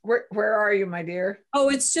 Where are you, my dear? Oh,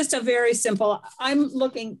 it's just a very simple, I'm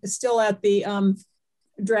looking still at the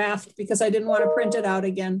draft because I didn't want to print it out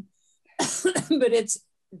again. But it's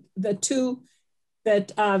the two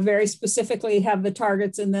that very specifically have the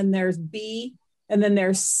targets, and then there's B, and then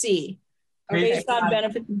there's C. Based on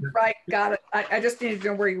benefit. Right, got it. I just needed to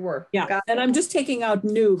know where you were. Yeah, and I'm just taking out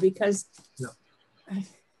new because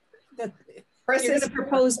that you're going to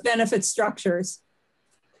propose benefit structures.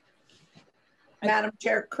 Madam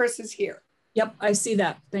Chair, Chris is here. Yep, I see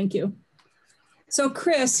that. Thank you. So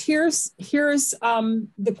Chris, here's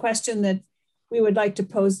the question that we would like to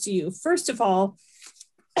pose to you. First of all,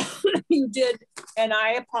 you did, and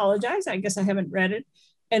I apologize, I guess I haven't read it,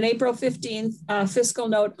 an April 15th fiscal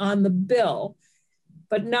note on the bill,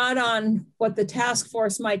 but not on what the task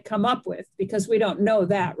force might come up with, because we don't know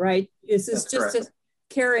that, right? This is just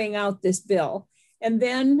carrying out this bill. And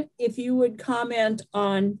then if you would comment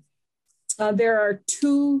on, there are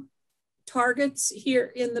two targets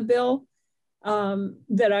here in the bill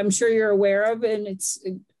that I'm sure you're aware of, and it's,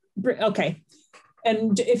 okay.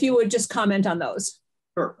 And if you would just comment on those.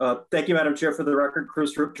 Sure. Thank you, Madam Chair. For the record,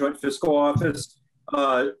 Chris Roop, Joint Fiscal Office.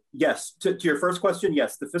 Yes, to your first question,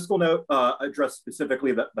 yes, the fiscal note addressed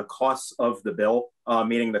specifically the costs of the bill,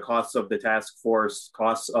 meaning the costs of the task force,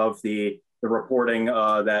 costs of the reporting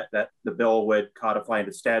that the bill would codify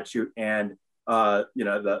into statute, and the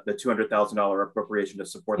 $200,000 appropriation to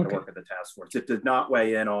support the work of the task force. It did not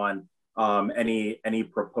weigh in on any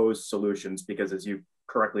proposed solutions, because as you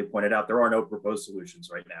correctly pointed out, there are no proposed solutions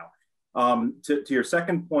right now. To your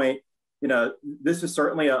second point, this is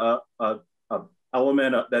certainly a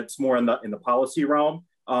element that's more in the policy realm.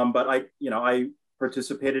 But I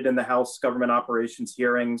participated in the House Government Operations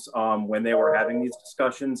hearings when they were having these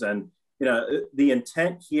discussions, and the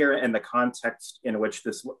intent here and the context in which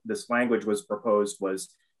this language was proposed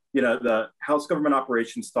was, the House Government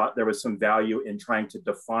Operations thought there was some value in trying to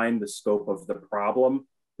define the scope of the problem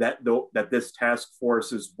that this task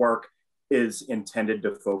force's work is intended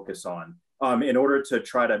to focus on, in order to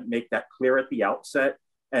try to make that clear at the outset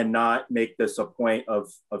and not make this a point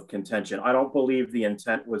of contention. I don't believe the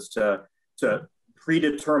intent was to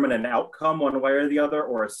predetermine an outcome one way or the other,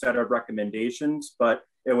 or a set of recommendations, but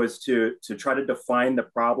it was to try to define the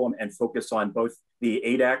problem and focus on both the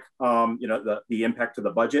ADAC, the impact to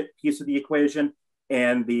the budget piece of the equation,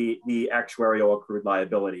 and the actuarial accrued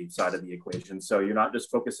liability side of the equation. So you're not just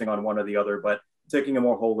focusing on one or the other, but taking a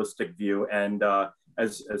more holistic view. And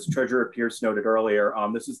as Treasurer Pierce noted earlier,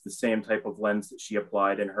 this is the same type of lens that she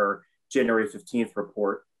applied in her January 15th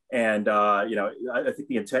report. And I think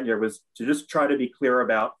the intent here was to just try to be clear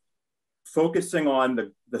about focusing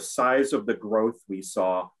on the size of the growth we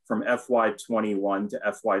saw from FY21 to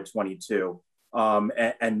FY22,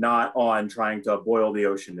 and not on trying to boil the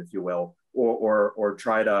ocean, if you will, or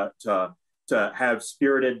try to have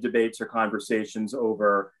spirited debates or conversations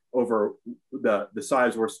over the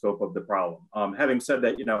size or scope of the problem. Having said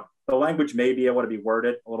that, the language may be able to be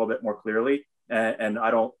worded a little bit more clearly, and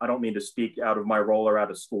I don't mean to speak out of my role or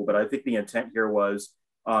out of school, but I think the intent here was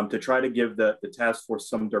to try to give the task force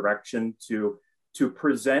some direction to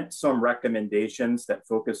present some recommendations that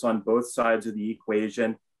focus on both sides of the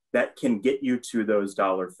equation that can get you to those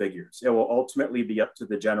dollar figures. It will ultimately be up to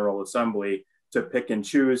the General Assembly to pick and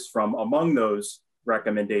choose from among those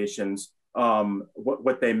recommendations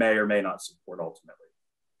what they may or may not support ultimately.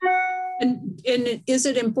 And is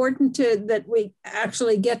it important that we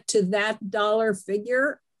actually get to that dollar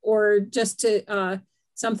figure, or just to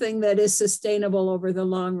something that is sustainable over the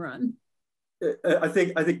long run? I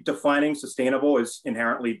think defining sustainable is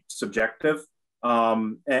inherently subjective,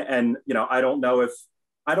 and you know, I don't know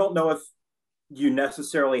if you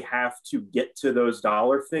necessarily have to get to those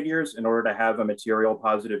dollar figures in order to have a material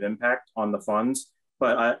positive impact on the funds.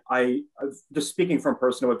 But I just speaking from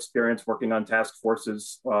personal experience working on task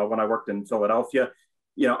forces when I worked in Philadelphia,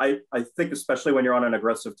 you know, I think especially when you're on an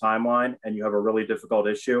aggressive timeline and you have a really difficult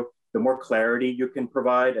issue, the more clarity you can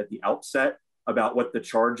provide at the outset about what the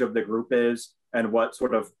charge of the group is and what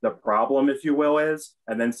sort of the problem, if you will, is,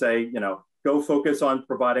 and then say, you know, go focus on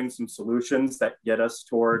providing some solutions that get us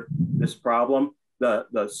toward this problem,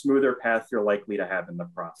 the smoother path you're likely to have in the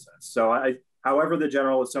process. So however the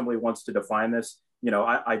General Assembly wants to define this, you know,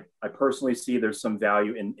 I personally see there's some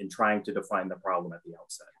value in trying to define the problem at the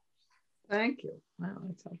outset. Thank you. Wow,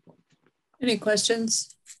 that's helpful. Any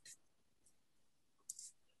questions?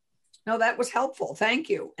 No, that was helpful. Thank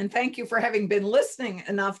you. And thank you for having been listening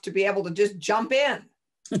enough to be able to just jump in.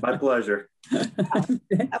 My pleasure.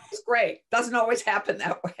 That was great. Doesn't always happen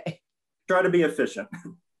that way. Try to be efficient.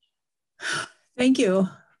 Thank you.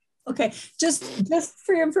 Okay, just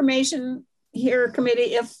for your information here,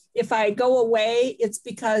 committee, if I go away, it's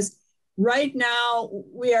because right now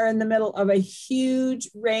we are in the middle of a huge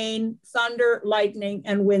rain, thunder, lightning,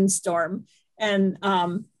 and windstorm. And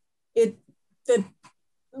it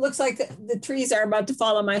looks like the trees are about to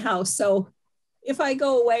fall on my house. So if I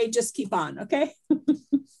go away, just keep on, okay?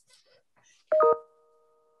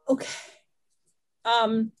 Okay.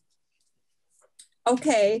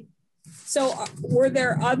 Okay. So were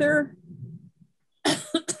there other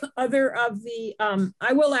of the,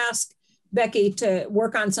 I will ask Becky to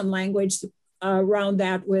work on some language around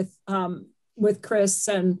that with Chris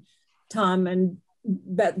and Tom, and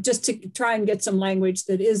just to try and get some language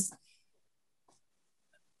that is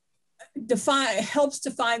helps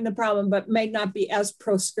define the problem, but may not be as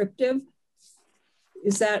proscriptive.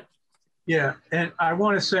 Is that? Yeah, and I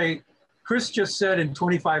want to say, Chris just said in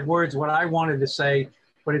 25 words what I wanted to say,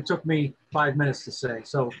 but it took me 5 minutes to say.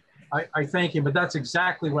 So I thank him, but that's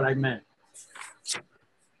exactly what I meant.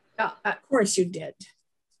 Of course you did.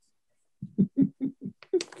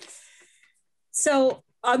 So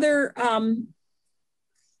other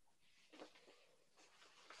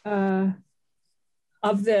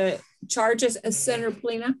of the charges, Senator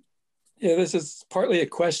Polina? Yeah, this is partly a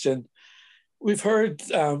question. We've heard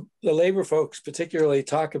the labor folks particularly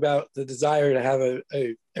talk about the desire to have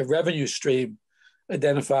a revenue stream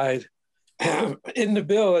identified. In the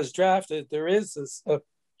bill as drafted, there is a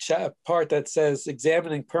part that says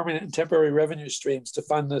examining permanent and temporary revenue streams to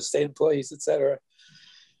fund the state employees, et cetera,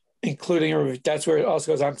 including, that's where it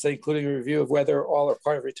also goes on to say, including a review of whether all or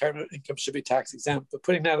part of retirement income should be tax exempt. But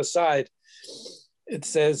putting that aside, it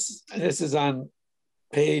says, this is on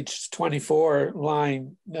page 24,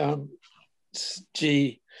 line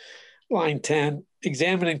G, line 10,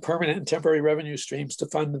 examining permanent and temporary revenue streams to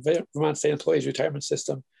fund the Vermont State Employees Retirement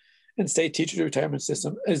System and state teachers retirement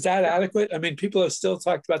system. Is that adequate? I mean, people have still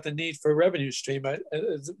talked about the need for a revenue stream.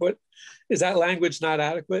 What is that language not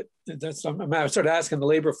adequate? That's I'm sort of asking the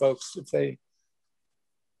labor folks if they.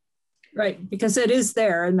 Right, because it is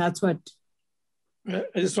there, and that's what. I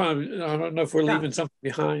just want to. I don't know if we're leaving something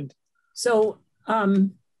behind. So,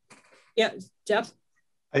 yeah, Jeff.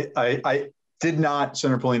 I did not,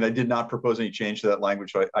 Senator Polina, I did not propose any change to that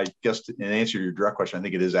language. So I guess in answer to your direct question, I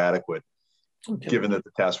think it is adequate. Okay. Given that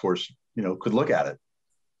the task force, could look at it.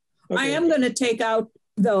 Okay. I am going to take out,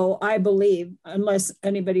 though, I believe, unless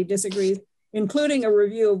anybody disagrees, including a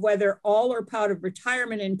review of whether all or part of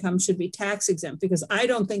retirement income should be tax exempt, because I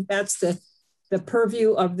don't think that's the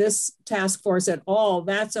purview of this task force at all.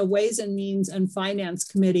 That's a Ways and Means and Finance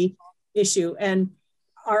Committee issue. And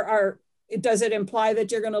does it imply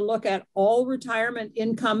that you're going to look at all retirement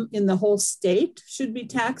income in the whole state should be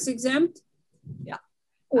tax exempt? Yeah.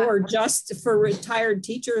 Or just for retired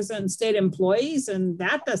teachers and state employees, and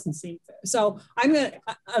that doesn't seem fair. So I'm gonna,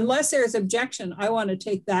 unless there's objection, I want to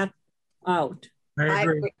take that out. I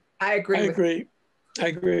agree.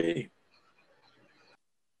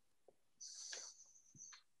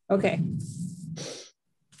 Okay.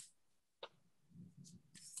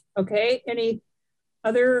 Okay, any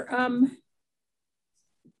other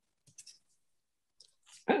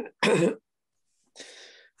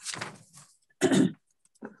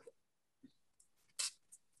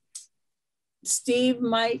Steve,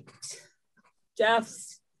 Mike, Jeff,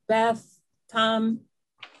 Beth, Tom.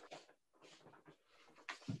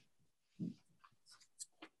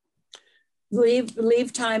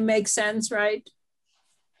 Leave time makes sense, right?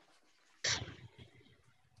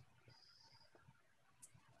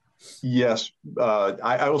 Yes,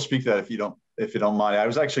 I will speak to that if you don't mind. I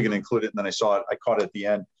was actually going to include it, and then I saw it. I caught it at the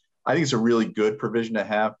end. I think it's a really good provision to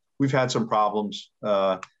have. We've had some problems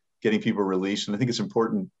getting people released, and I think it's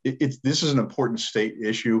important. This is an important state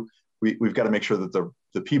issue. We've got to make sure that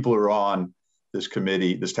the people who are on this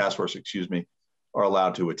committee, this task force, excuse me, are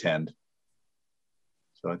allowed to attend.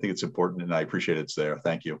 So I think it's important, and I appreciate it's there.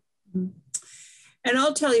 Thank you. And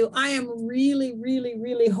I'll tell you, I am really, really,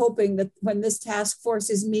 really hoping that when this task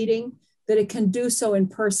force is meeting, that it can do so in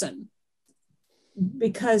person,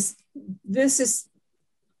 because this is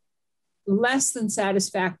less than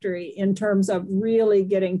satisfactory in terms of really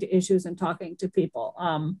getting to issues and talking to people.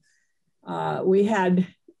 We had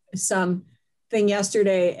some thing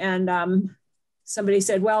yesterday, and somebody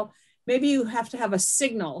said, well, maybe you have to have a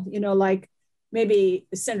signal, you know, like maybe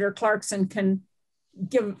Senator Clarkson can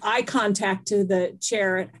give eye contact to the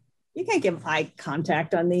chair. You can't give eye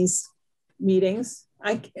contact on these meetings.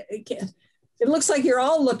 I can't. It looks like you're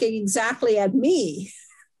all looking exactly at me,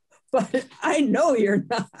 but I know you're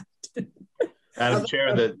not. Madam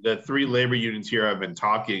Chair, the three labor unions here have been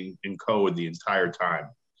talking in code the entire time.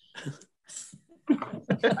 I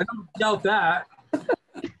don't doubt that.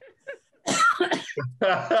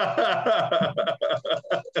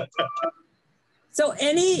 So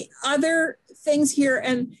any other things here?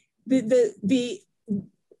 And the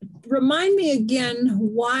remind me again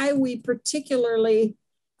why we particularly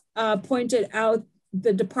pointed out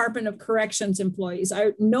the Department of Corrections employees.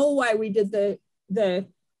 I know why we did the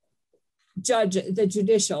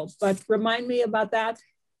judicial, but remind me about that.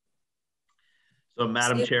 So,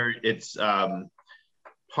 Madam Chair, it's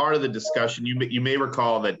part of the discussion. You may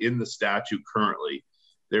recall that in the statute currently,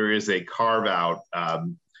 there is a carve out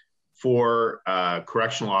for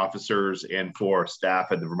correctional officers and for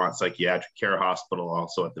staff at the Vermont Psychiatric Care Hospital,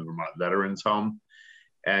 also at the Vermont Veterans Home.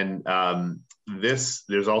 And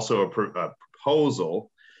there's also a proposal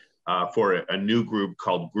for a new group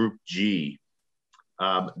called Group G.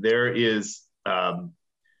 There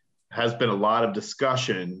has been a lot of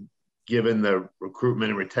discussion given the recruitment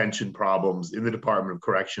and retention problems in the Department of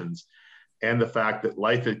Corrections and the fact that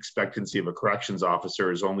life expectancy of a corrections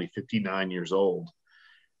officer is only 59 years old,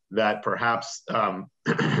 that perhaps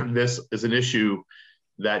this is an issue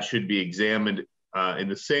that should be examined in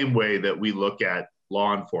the same way that we look at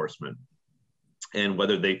law enforcement and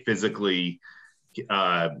whether they physically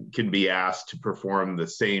can be asked to perform the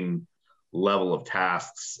same level of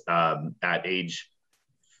tasks at age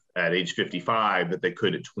 55 that they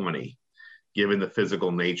could at 20, given the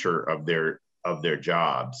physical nature of their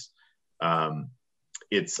jobs.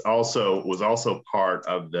 Was also part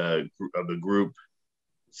of the Group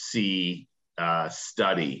C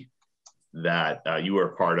study that you were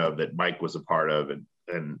a part of, that Mike was a part of, and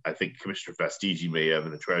I think Commissioner Fastigi may have,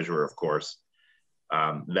 and the treasurer, of course,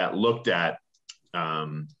 that looked at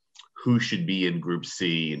who should be in Group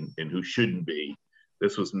C and who shouldn't be.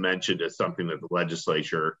 This was mentioned as something that the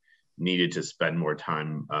legislature needed to spend more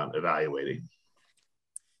time evaluating.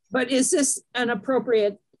 But is this an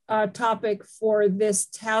appropriate topic for this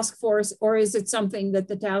task force, or is it something that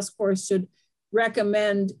the task force should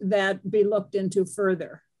recommend that be looked into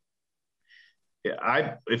further?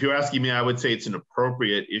 Yeah, if you're asking me, I would say it's an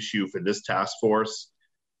appropriate issue for this task force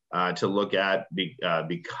to look at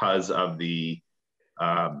because of the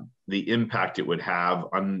impact it would have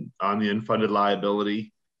on the unfunded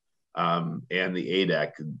liability and the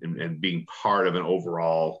ADEC and being part of an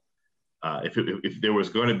overall, if there was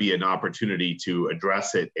going to be an opportunity to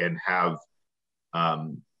address it and have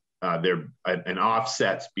an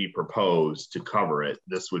offsets be proposed to cover it,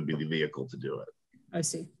 this would be the vehicle to do it. I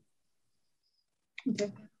see.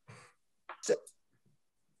 Okay.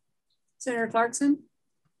 Senator Clarkson?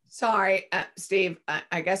 Sorry, Steve,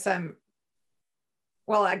 I guess the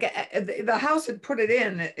House had put it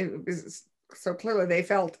in. It was, so clearly they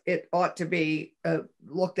felt it ought to be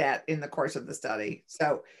looked at in the course of the study.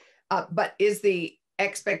 So, but is the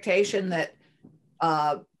expectation that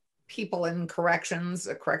people in corrections,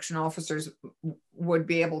 correction officers, would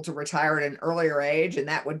be able to retire at an earlier age, and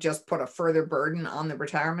that would just put a further burden on the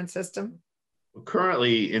retirement system?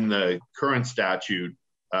 Currently, in the current statute,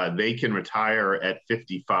 they can retire at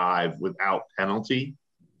 55 without penalty,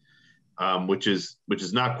 which is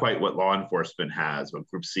not quite what law enforcement has, what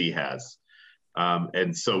Group C has.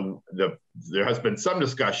 And so there has been some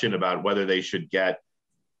discussion about whether they should get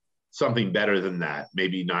something better than that,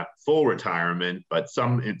 maybe not full retirement, but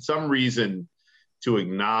some reason to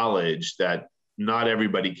acknowledge that not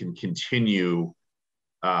everybody can continue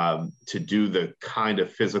to do the kind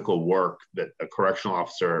of physical work that a correctional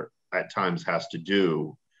officer at times has to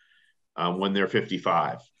do when they're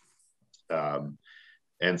 55.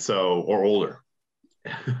 And so, or older.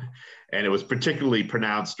 And it was particularly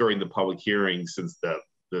pronounced during the public hearing, since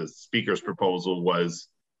the speaker's proposal was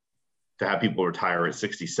to have people retire at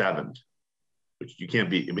 67, which you can't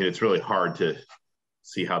be, I mean, it's really hard to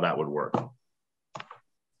see how that would work.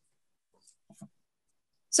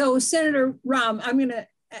 So Senator Rahm, I'm going to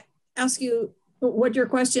ask you what your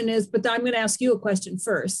question is, but I'm going to ask you a question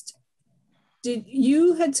first.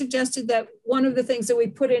 You had suggested that one of the things that we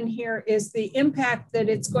put in here is the impact that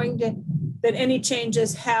it's going to, that any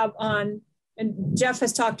changes have on, and Jeff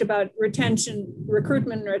has talked about retention,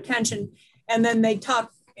 recruitment and retention, and then they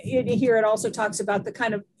talk, here it also talks about the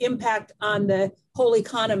kind of impact on the whole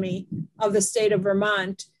economy of the state of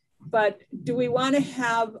Vermont. But do we want to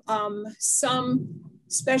have some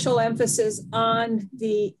special emphasis on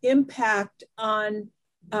the impact on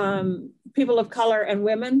people of color and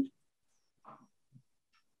women?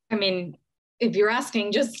 I mean, if you're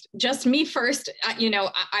asking just me first, you know,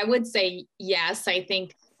 I would say yes. I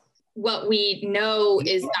think what we know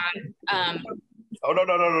is that. Oh,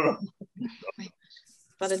 no. Is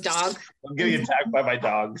that a dog? I'm getting attacked by my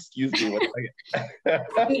dog. Excuse me.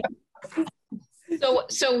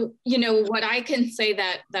 So you know, what I can say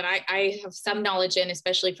that I have some knowledge in,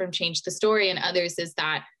 especially from Change the Story and others, is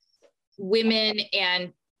that women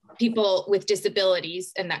and people with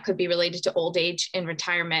disabilities, and that could be related to old age and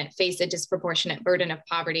retirement, face a disproportionate burden of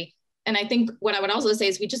poverty. And I think what I would also say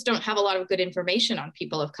is we just don't have a lot of good information on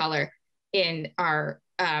people of color in our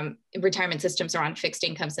retirement systems or on fixed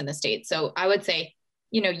incomes in the state. So I would say,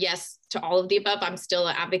 you know, yes to all of the above. I'm still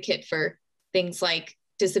an advocate for things like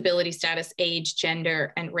disability status, age,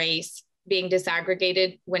 gender, and race being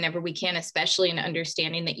disaggregated whenever we can, especially in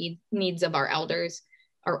understanding the needs of our elders,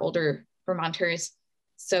 our older Vermonters.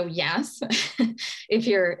 So yes, if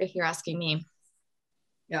you're asking me.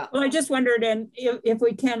 Yeah. Well, I just wondered, and if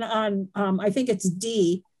we can on, I think it's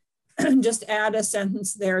D, just add a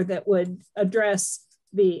sentence there that would address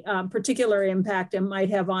the particular impact it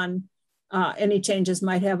might have on any changes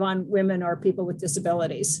might have on women or people with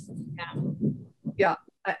disabilities. Yeah.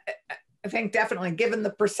 I think definitely, given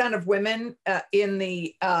the percent of women in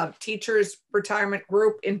the teachers retirement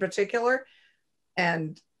group in particular,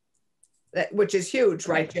 and which is huge,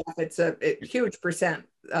 right, Jeff? It's a huge percent,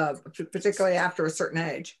 particularly after a certain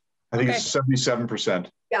age. I think it's 77%.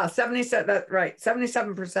 Yeah, 77. That's right,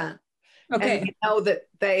 77%. Okay. And we know that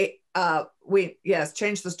they,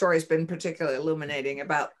 Change the Story has been particularly illuminating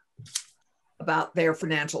about their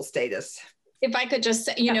financial status. If I could just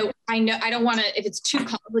say, you know, I don't want to, if it's too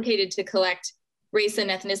complicated to collect race and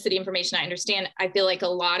ethnicity information, I understand. I feel like a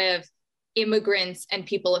lot of immigrants and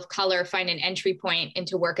people of color find an entry point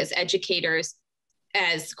into work as educators,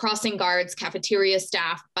 as crossing guards, cafeteria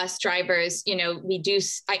staff, bus drivers. You know,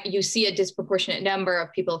 you see a disproportionate number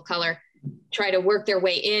of people of color try to work their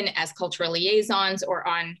way in as cultural liaisons or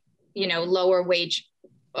on, you know, lower wage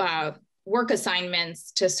work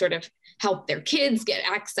assignments to sort of help their kids get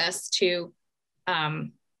access to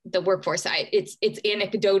the workforce. It's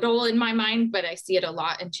anecdotal in my mind, but I see it a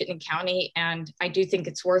lot in Chittenden County. And I do think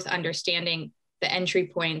it's worth understanding the entry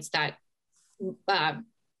points that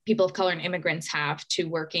people of color and immigrants have to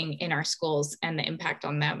working in our schools and the impact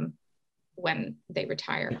on them when they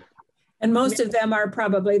retire. And most of them are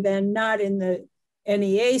probably then not in the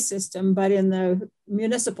NEA system, but in the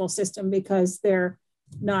municipal system because they're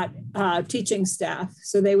not teaching staff.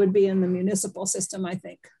 So they would be in the municipal system, I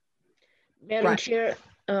think. Madam Chair,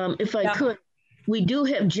 if I could, we do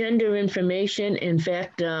have gender information. In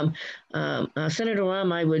fact, Senator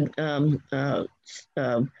Rahm, I would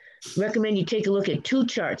recommend you take a look at 2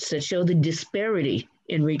 charts that show the disparity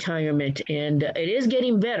in retirement, and it is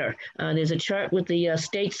getting better. There's a chart with the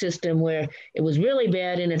state system where it was really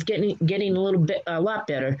bad, and it's getting a lot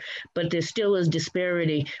better, but there still is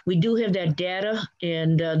disparity. We do have that data,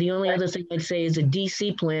 and the only other thing I'd say is a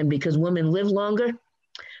DC plan, because women live longer.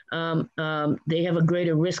 They have a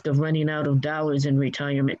greater risk of running out of dollars in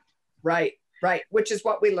retirement. Right, which is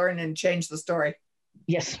what we learn in Change the Story.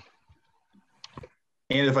 Yes.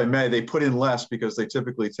 And if I may, they put in less because they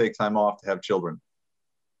typically take time off to have children.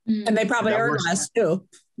 And they probably earn less too.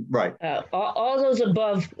 Right. All those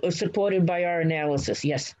above are supported by our analysis.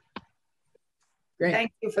 Yes. Great.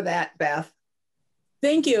 Thank you for that, Beth.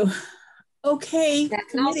 Thank you. Okay.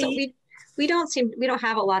 And also we don't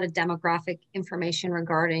have a lot of demographic information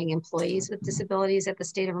regarding employees with disabilities at the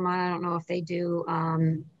state of Vermont. I don't know if they do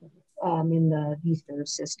in the VSTER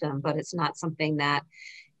system, but it's not something that,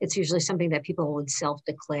 it's usually something that people would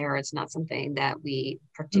self-declare. It's not something that we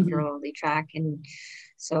particularly track. And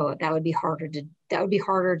so that would be harder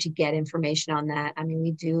to get information on that. I mean,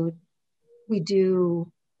 we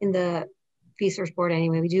do in the research board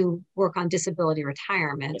anyway, we do work on disability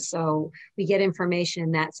retirement. So we get information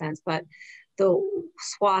in that sense, but the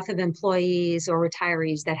swath of employees or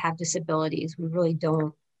retirees that have disabilities, we really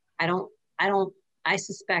don't, I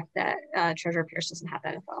suspect that Treasurer Pierce doesn't have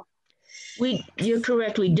that info. You're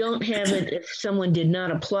correct. We don't have it if someone did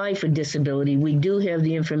not apply for disability. We do have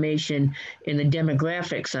the information in the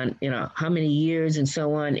demographics on, how many years and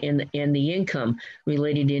so on, and the income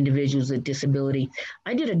related to individuals with disability.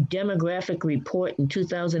 I did a demographic report in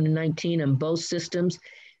 2019 on both systems,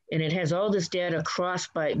 and it has all this data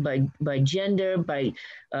crossed by gender, by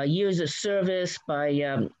years of service,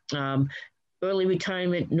 by early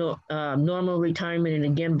retirement, normal retirement, and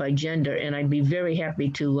again by gender. And I'd be very happy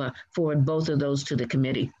to forward both of those to the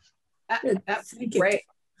committee. That's great.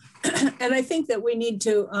 And I think that we need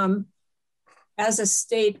to, as a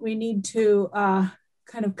state, we need to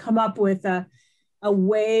kind of come up with a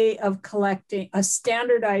way of collecting, a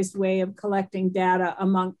standardized way of collecting data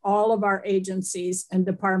among all of our agencies and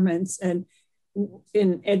departments, and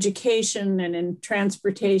in education and in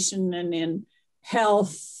transportation and in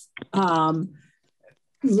health,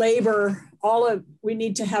 labor, we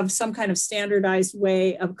need to have some kind of standardized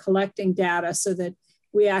way of collecting data so that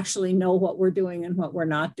we actually know what we're doing and what we're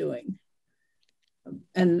not doing.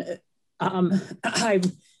 And I've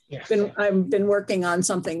been working on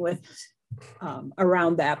something with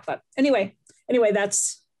around that, but anyway,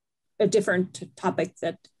 that's a different topic.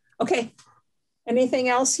 Okay. Anything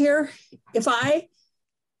else here? If I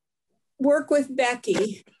work with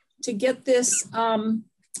Becky to get this, I'm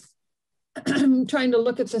trying to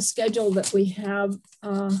look at the schedule that we have.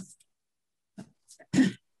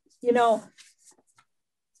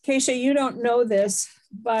 Keisha, you don't know this,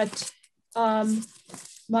 but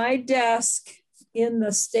my desk in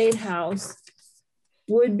the State House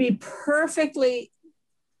would be perfectly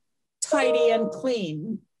tidy and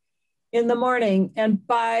clean in the morning. And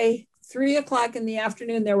by 3 o'clock in the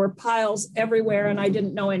afternoon, there were piles everywhere and I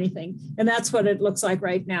didn't know anything. And that's what it looks like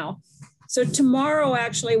right now. So tomorrow,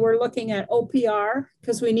 actually, we're looking at OPR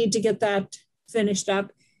because we need to get that finished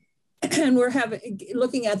up. And we're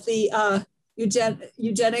looking at the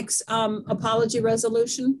eugenics apology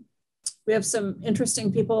resolution. We have some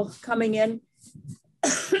interesting people coming in.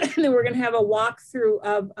 And then we're going to have a walkthrough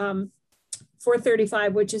of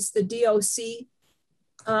 435, which is the DOC.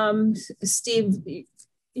 Steve,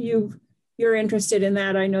 you're interested in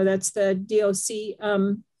that. I know that's the DOC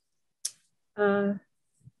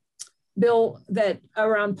bill that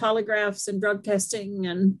around polygraphs and drug testing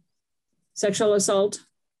and sexual assault.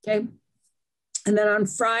 Okay. And then on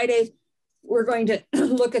Friday, we're going to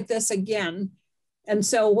look at this again. And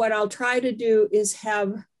so what I'll try to do is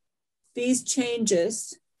have these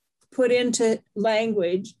changes put into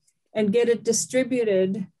language and get it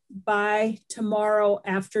distributed by tomorrow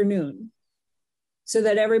afternoon so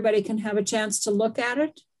that everybody can have a chance to look at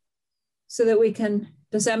it so that we can,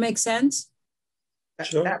 does that make sense?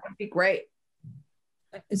 Sure. That would be great.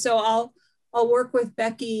 So I'll work with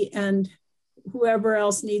Becky and whoever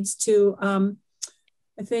else needs to.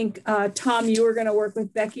 I think, Tom, you were going to work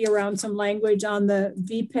with Becky around some language on the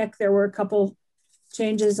VPIC. There were a couple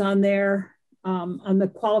changes on there on the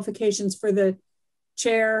qualifications for the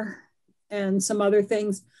chair and some other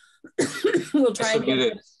things. We'll try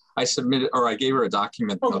I gave her a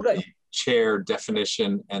document of the chair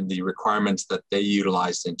definition and the requirements that they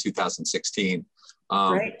utilized in 2016.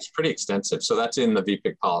 It's pretty extensive. So that's in the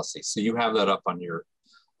VPIC policy. So you have that up on your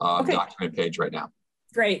document page right now.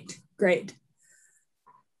 Great.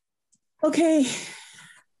 Okay.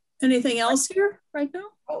 Anything else here right now?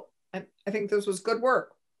 Oh, I think this was good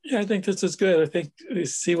work. Yeah, I think this is good. I think we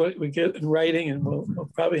see what we get in writing, and we'll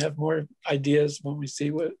probably have more ideas when we see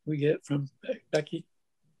what we get from Becky.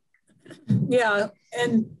 Yeah,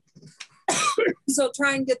 and so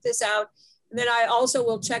try and get this out. And then I also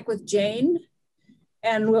will check with Jane,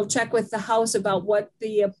 and we'll check with the House about what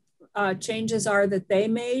the changes are that they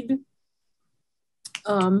made.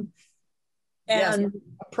 Yes,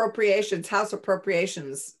 appropriations, House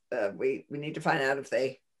appropriations. We need to find out if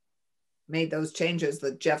they made those changes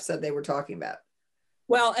that Jeff said they were talking about.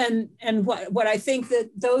 Well, and what I think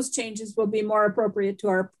that those changes will be more appropriate to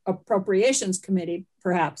our appropriations committee,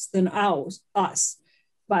 perhaps, than us.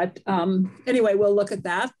 But anyway, we'll look at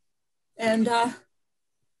that, and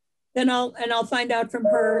then I'll find out from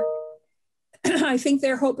her. I think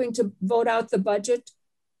they're hoping to vote out the budget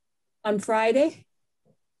on Friday.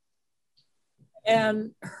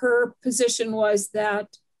 And her position was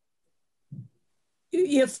that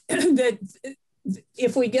if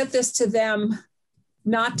we get this to them,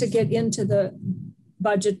 not to get into the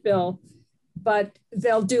budget bill, but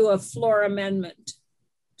they'll do a floor amendment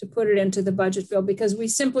to put it into the budget bill, because we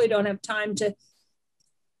simply don't have time to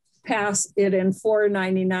pass it in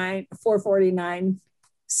 449,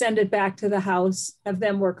 send it back to the House, have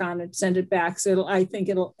them work on it, send it back. So I think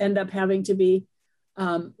it'll end up having to be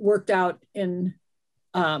worked out in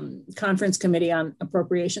conference committee on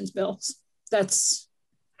appropriations bills. That's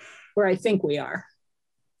where I think we are.